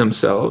killing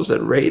themselves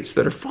at rates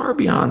that are far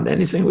beyond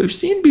anything we've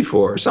seen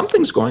before.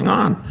 Something's going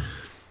on.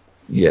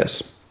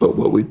 Yes, but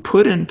what we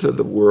put into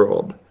the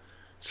world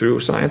through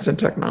science and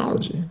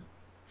technology,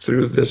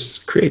 through this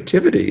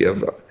creativity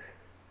of,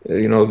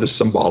 this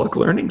symbolic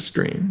learning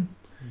stream,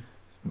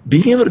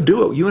 being able to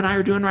do what you and I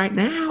are doing right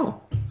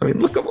now. I mean,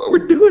 look at what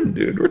we're doing,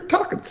 dude. We're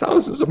talking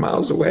thousands of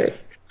miles away.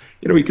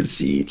 We can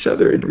see each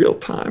other in real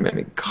time. I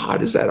mean,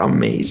 God, is that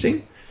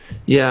amazing?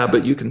 Yeah,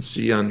 but you can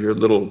see on your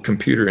little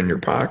computer in your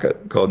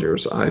pocket called your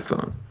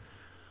iPhone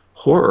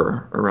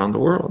horror around the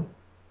world.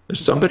 If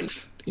somebody,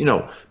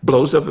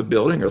 blows up a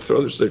building or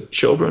throws their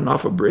children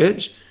off a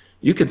bridge,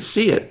 you can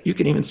see it. You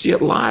can even see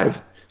it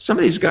live. Some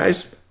of these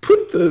guys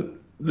put the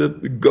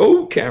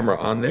Go camera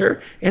on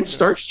there and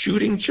start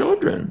shooting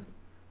children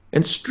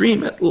and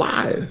stream it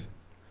live.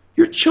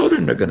 Your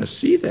children are going to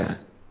see that.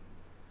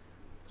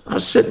 I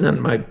was sitting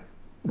in my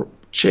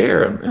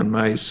chair, and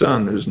my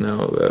son, who's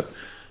now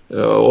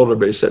older,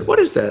 but he said, "What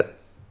is that,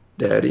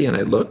 Daddy?" And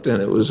I looked,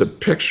 and it was a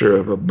picture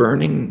of a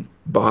burning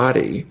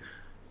body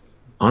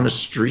on a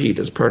street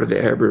as part of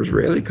the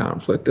Arab-Israeli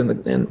conflict.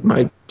 And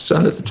my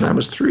son at the time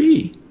was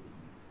 3.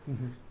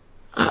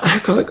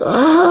 I go like,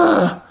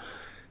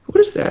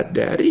 what is that,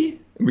 Daddy?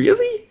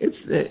 Really?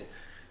 It's the...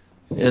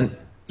 And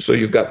so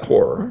you've got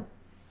horror.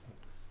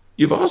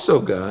 You've also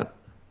got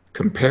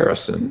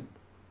comparison.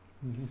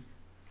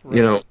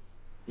 Right.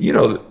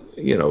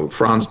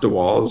 Franz de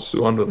Waals,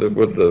 one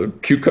with the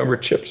cucumber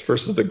chips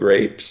versus the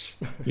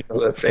grapes.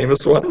 That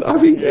famous one.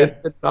 I mean, in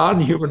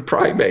non-human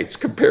primates,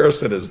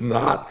 comparison is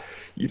not.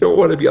 You don't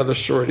want to be on the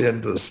short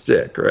end of the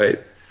stick, right?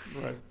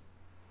 Right.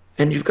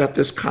 And you've got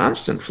this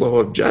constant flow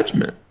of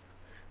judgment.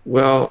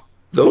 Well,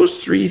 those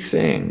 3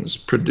 things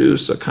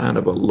produce a kind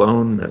of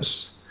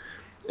aloneness.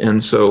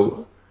 And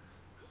so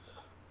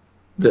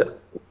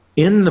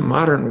in the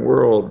modern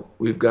world,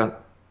 we've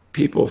got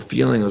people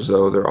feeling as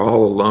though they're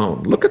all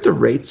alone. Look at the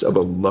rates of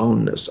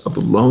aloneness, of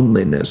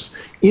loneliness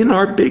in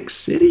our big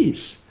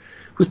cities,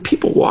 with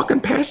people walking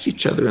past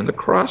each other in the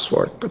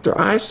crosswalk, but their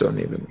eyes don't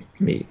even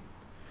meet.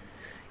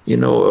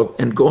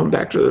 And going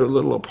back to their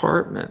little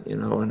apartment,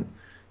 and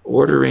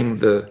ordering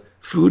the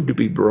food to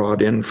be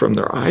brought in from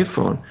their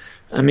iPhone.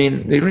 I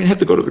mean, they don't even have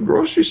to go to the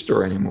grocery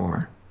store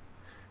anymore.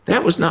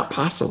 That was not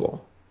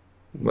possible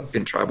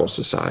in tribal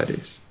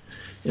societies.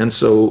 And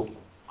so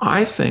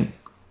I think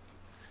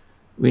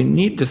we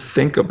need to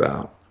think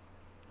about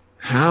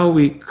how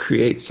we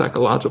create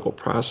psychological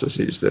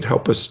processes that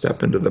help us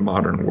step into the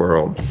modern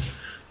world.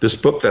 This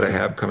book that I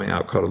have coming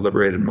out called A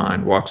Liberated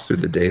Mind walks through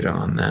the data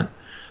on that,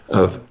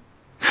 of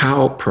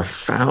how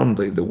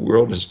profoundly the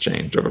world has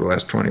changed over the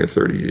last 20 or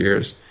 30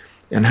 years,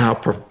 and how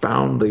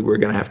profoundly we're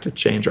going to have to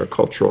change our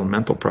cultural and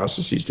mental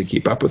processes to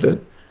keep up with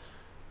it,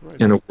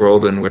 in a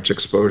world in which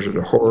exposure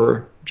to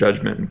horror,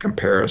 judgment, and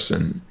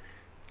comparison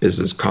is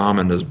as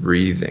common as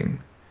breathing.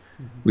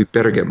 We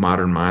better get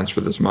modern minds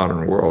for this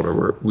modern world,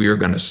 or we are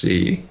going to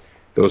see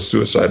those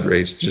suicide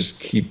rates just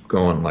keep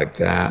going like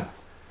that.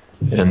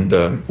 And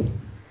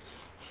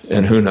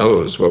and who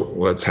knows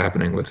what's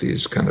happening with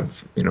these kind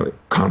of,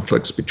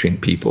 conflicts between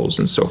peoples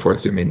and so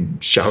forth. I mean,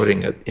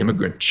 shouting at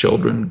immigrant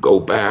children, go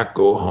back,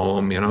 go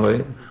home,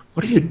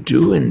 what are you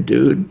doing,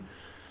 dude?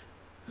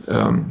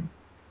 Do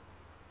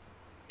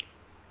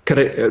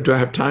I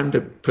have time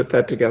to put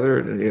that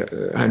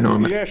together? I know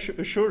Yeah,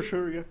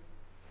 sure, yeah.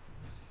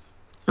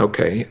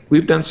 Okay.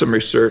 We've done some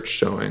research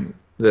showing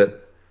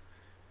that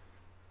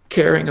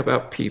caring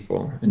about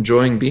people,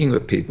 enjoying being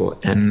with people,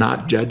 and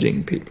not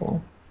judging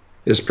people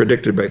is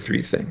predicted by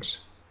three things.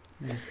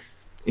 Yeah.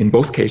 In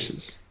both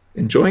cases,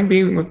 enjoying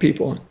being with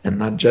people and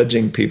not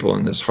judging people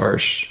in this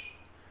harsh,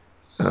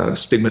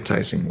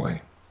 stigmatizing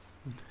way.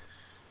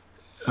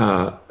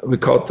 We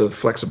call it the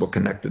flexible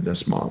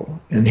connectedness model.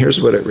 And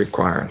here's what it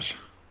requires.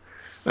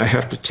 I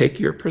have to take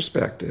your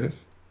perspective,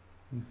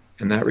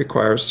 and that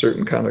requires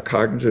certain kind of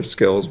cognitive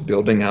skills,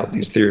 building out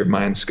these theory of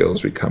mind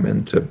skills we come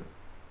into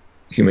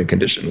human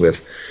condition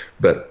with.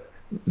 But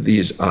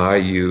these I,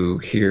 you,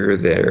 here,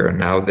 there,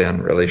 now,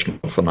 then relational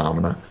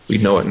phenomena, we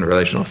know it in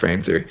relational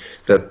frame theory,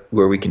 that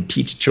where we can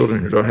teach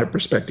children who don't have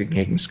perspective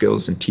taking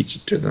skills and teach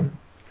it to them.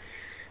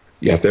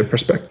 You have to have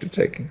perspective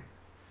taking.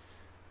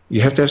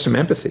 You have to have some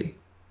empathy.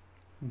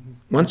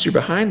 Once you're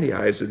behind the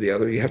eyes of the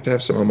other, you have to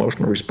have some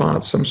emotional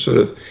response, some sort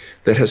of,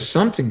 that has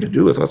something to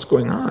do with what's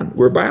going on.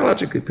 We're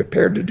biologically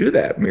prepared to do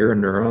that, mirror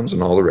neurons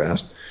and all the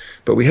rest,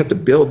 but we have to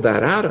build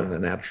that out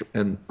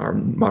in our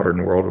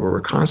modern world where we're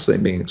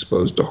constantly being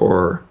exposed to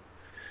horror.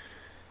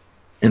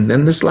 And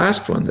then this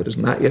last one that is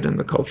not yet in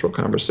the cultural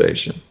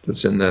conversation,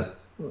 that's in that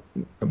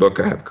book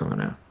I have coming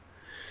out.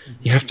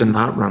 You have to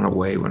not run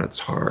away when it's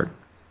hard.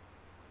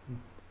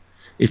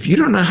 If you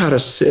don't know how to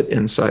sit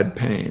inside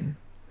pain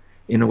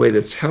in a way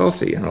that's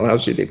healthy and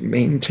allows you to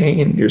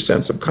maintain your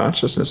sense of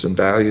consciousness and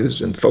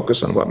values and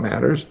focus on what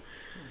matters,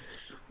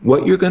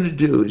 what you're going to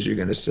do is you're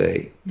going to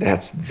say,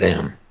 that's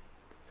them.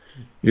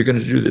 You're going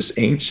to do this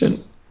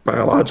ancient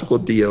biological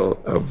deal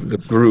of the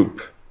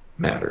group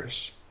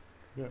matters.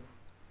 Yeah.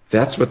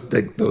 That's what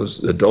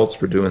those adults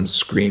were doing,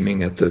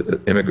 screaming at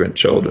the immigrant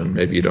children.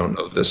 Maybe you don't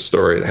know this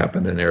story. It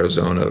happened in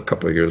Arizona a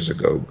couple of years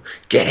ago.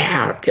 Get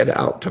out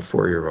to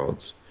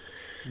 4-year-olds.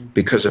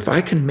 Because if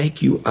I can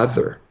make you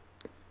other,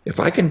 if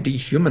I can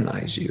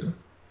dehumanize you,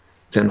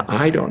 then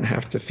I don't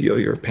have to feel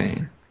your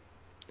pain.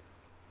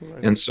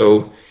 Right. And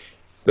so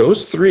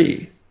those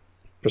three,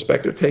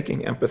 perspective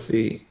taking,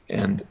 empathy,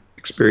 and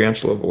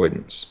experiential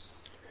avoidance,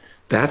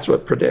 that's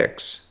what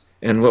predicts.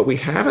 And what we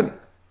haven't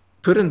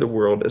put in the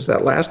world is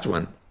that last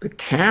one. The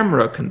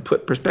camera can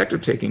put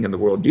perspective taking in the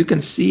world. You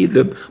can see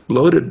the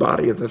bloated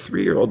body of the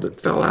 3-year-old that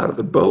fell out of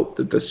the boat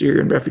that the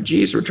Syrian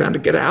refugees were trying to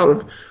get out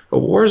of a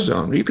war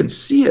zone. You can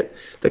see it.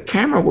 The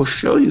camera will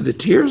show you the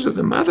tears of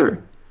the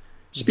mother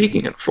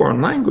speaking in a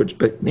foreign language,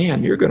 but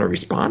man, you're going to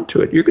respond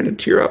to it. You're going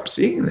to tear up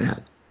seeing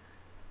that.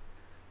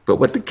 But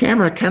what the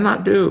camera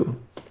cannot do,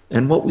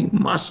 and what we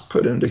must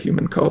put into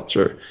human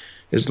culture,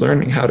 is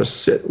learning how to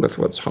sit with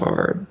what's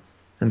hard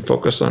and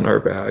focus on our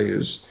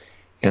values,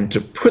 and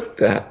to put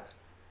that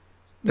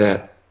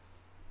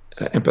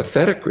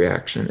empathetic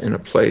reaction in a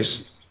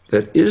place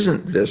that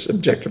isn't this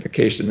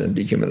objectification and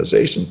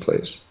dehumanization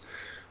place,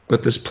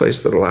 but this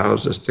place that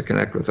allows us to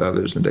connect with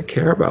others and to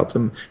care about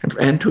them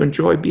and to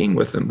enjoy being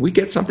with them. We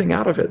get something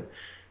out of it.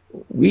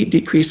 We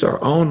decrease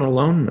our own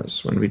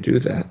aloneness when we do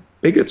that.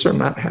 Bigots are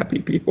not happy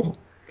people.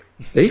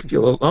 They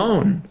feel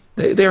alone.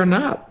 They are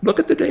not. Look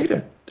at the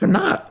data. They're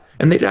not.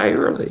 And they die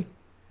early.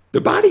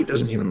 Their body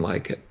doesn't even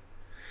like it.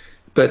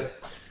 But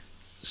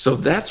so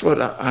that's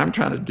what I'm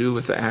trying to do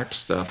with the ACT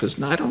stuff.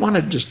 I don't want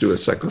to just do a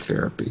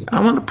psychotherapy. I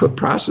want to put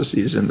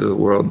processes into the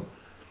world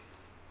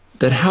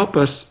that help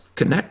us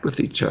connect with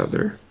each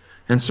other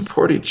and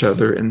support each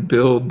other and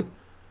build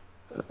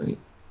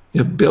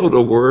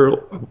a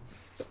world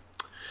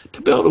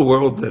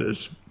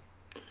that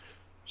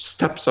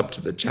steps up to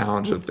the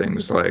challenge of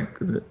things like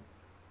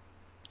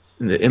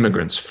the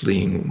immigrants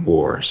fleeing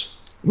wars.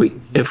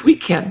 If we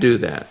can't do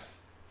that,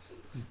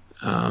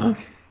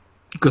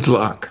 good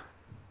luck.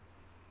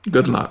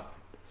 Good luck,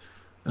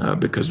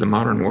 because the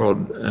modern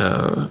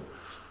world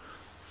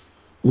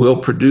will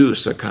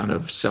produce a kind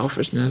of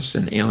selfishness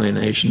and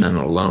alienation and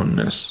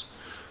aloneness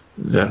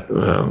that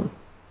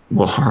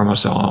will harm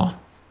us all.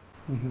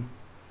 Mm-hmm.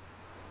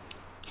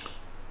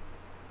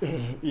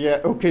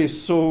 Yeah, okay,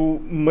 so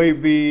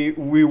maybe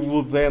we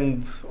would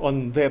end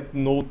on that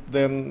note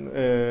then.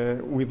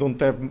 We don't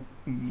have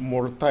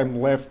more time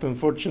left,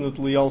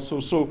 unfortunately, also.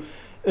 So,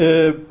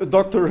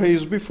 Dr.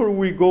 Hayes, before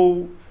we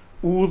go,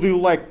 would you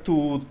like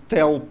to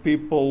tell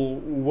people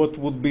what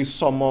would be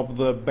some of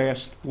the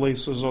best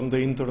places on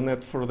the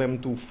internet for them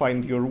to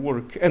find your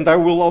work? And I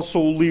will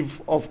also leave,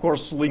 of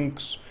course,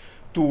 links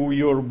to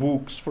your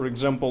books, for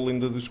example, in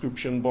the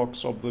description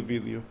box of the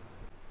video.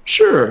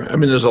 Sure. I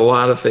mean, there's a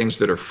lot of things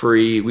that are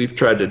free. We've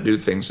tried to do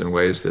things in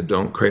ways that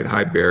don't create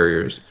high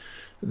barriers.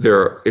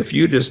 If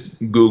you just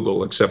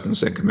Google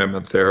acceptance and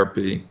commitment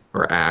therapy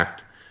or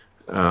ACT,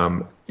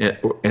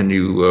 and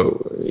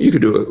you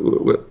could do it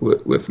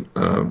with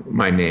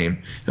my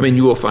name. I mean,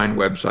 you will find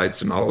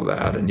websites and all of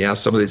that, and yeah,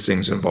 some of these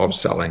things involve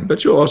selling,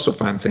 but you'll also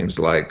find things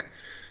like,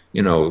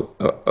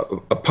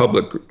 a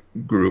public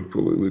group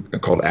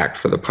called Act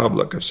for the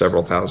Public of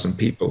several thousand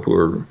people who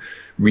are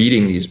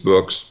reading these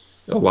books.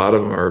 A lot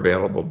of them are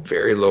available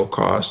very low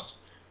cost.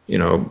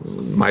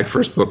 My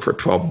first book for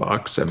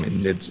 $12. I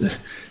mean,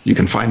 you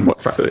can find,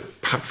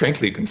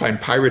 frankly, you can find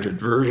pirated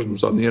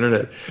versions on the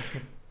internet.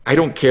 I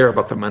don't care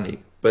about the money,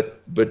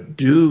 but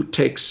do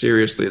take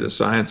seriously the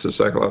science of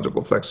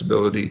psychological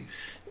flexibility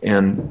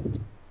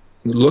and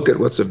look at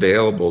what's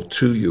available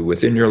to you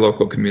within your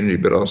local community,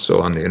 but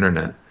also on the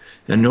internet.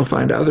 And you'll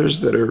find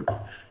others that are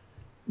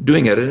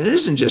doing it. And it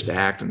isn't just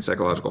ACT and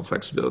psychological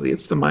flexibility.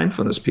 It's the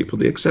mindfulness people,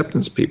 the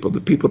acceptance people, the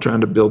people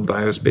trying to build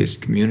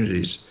values-based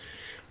communities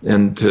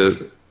and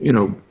to,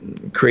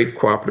 create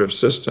cooperative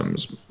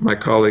systems. My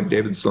colleague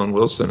David Sloan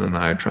Wilson and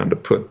I are trying to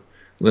put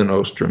Lynn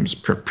Ostrom's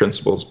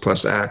principles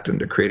plus ACT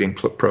into creating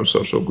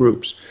pro-social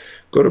groups.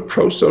 Go to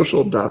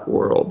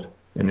prosocial.world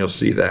and you'll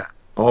see that.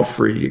 All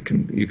free. You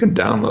can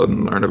download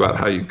and learn about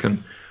how you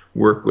can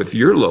work with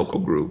your local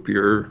group,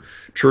 your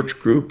church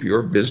group,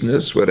 your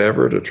business,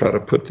 whatever, to try to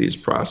put these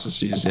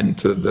processes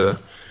into the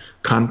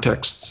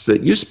contexts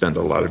that you spend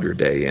a lot of your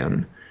day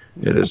in.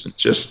 It isn't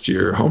just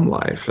your home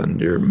life and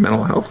your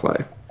mental health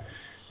life.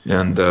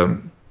 And I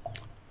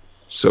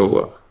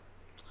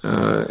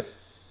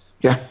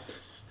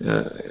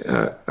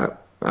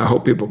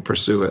hope people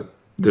pursue it.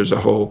 There's a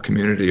whole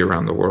community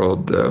around the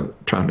world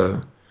trying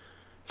to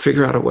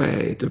figure out a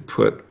way to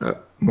put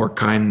more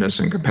kindness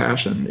and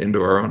compassion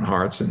into our own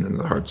hearts and in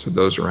the hearts of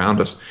those around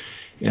us.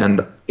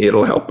 And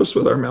it'll help us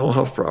with our mental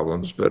health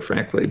problems, but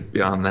frankly,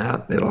 beyond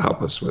that, it'll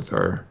help us with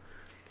our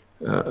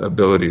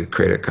ability to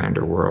create a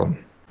kinder world.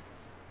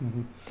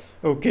 Mm-hmm.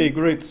 Okay,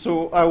 great.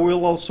 So I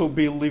will also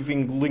be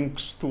leaving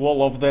links to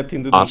all of that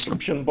in the Awesome.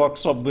 description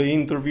box of the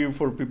interview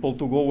for people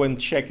to go and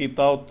check it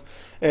out.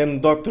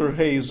 And Dr.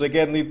 Hayes,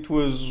 again, it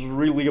was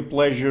really a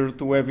pleasure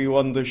to have you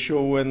on the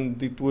show,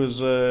 and it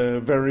was a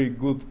very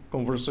good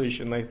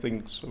conversation, I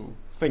think. So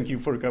thank you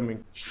for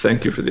coming.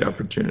 Thank you for the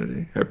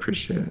opportunity. I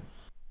appreciate it.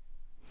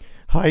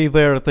 Hi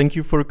there, thank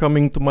you for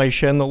coming to my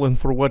channel and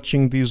for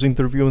watching this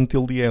interview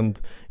until the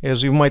end.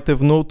 As you might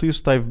have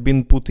noticed, I've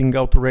been putting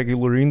out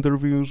regular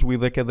interviews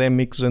with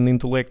academics and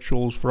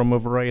intellectuals from a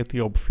variety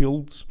of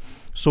fields.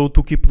 So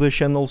to keep the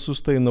channel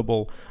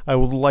sustainable, I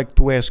would like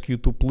to ask you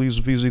to please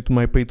visit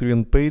my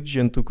Patreon page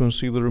and to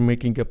consider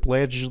making a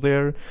pledge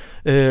there.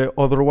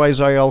 Otherwise,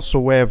 I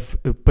also have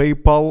a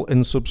PayPal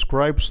and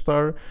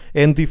Subscribestar.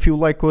 And if you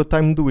like what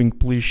I'm doing,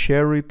 please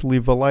share it,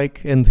 leave a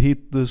like and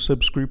hit the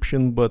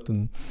subscription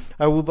button.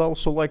 I would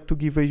also like to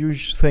give a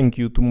huge thank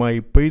you to my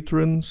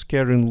patrons,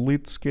 Karen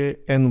Litzke,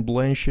 Anne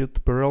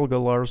Blanchett, Perelga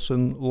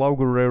Larsen, Lau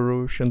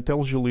Guerrero,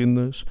 Chantel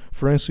Gelinas,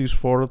 Francis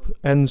Ford,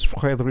 Hans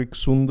Frederick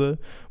Sunda,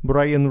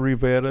 Brian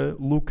Rivera,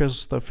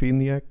 Lucas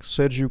Stafiniak,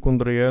 Sergio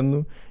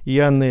Condreano,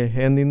 Janne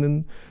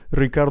Henninen,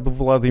 Ricardo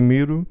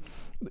Vladimiro,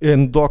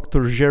 and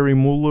Dr. Jerry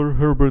Muller,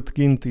 Herbert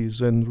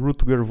Gintis, and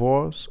Rutger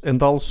Voss,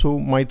 and also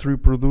my three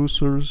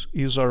producers,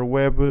 Isar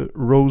Webb,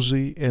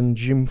 Rosie, and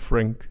Jim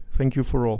Frank. Thank you for all.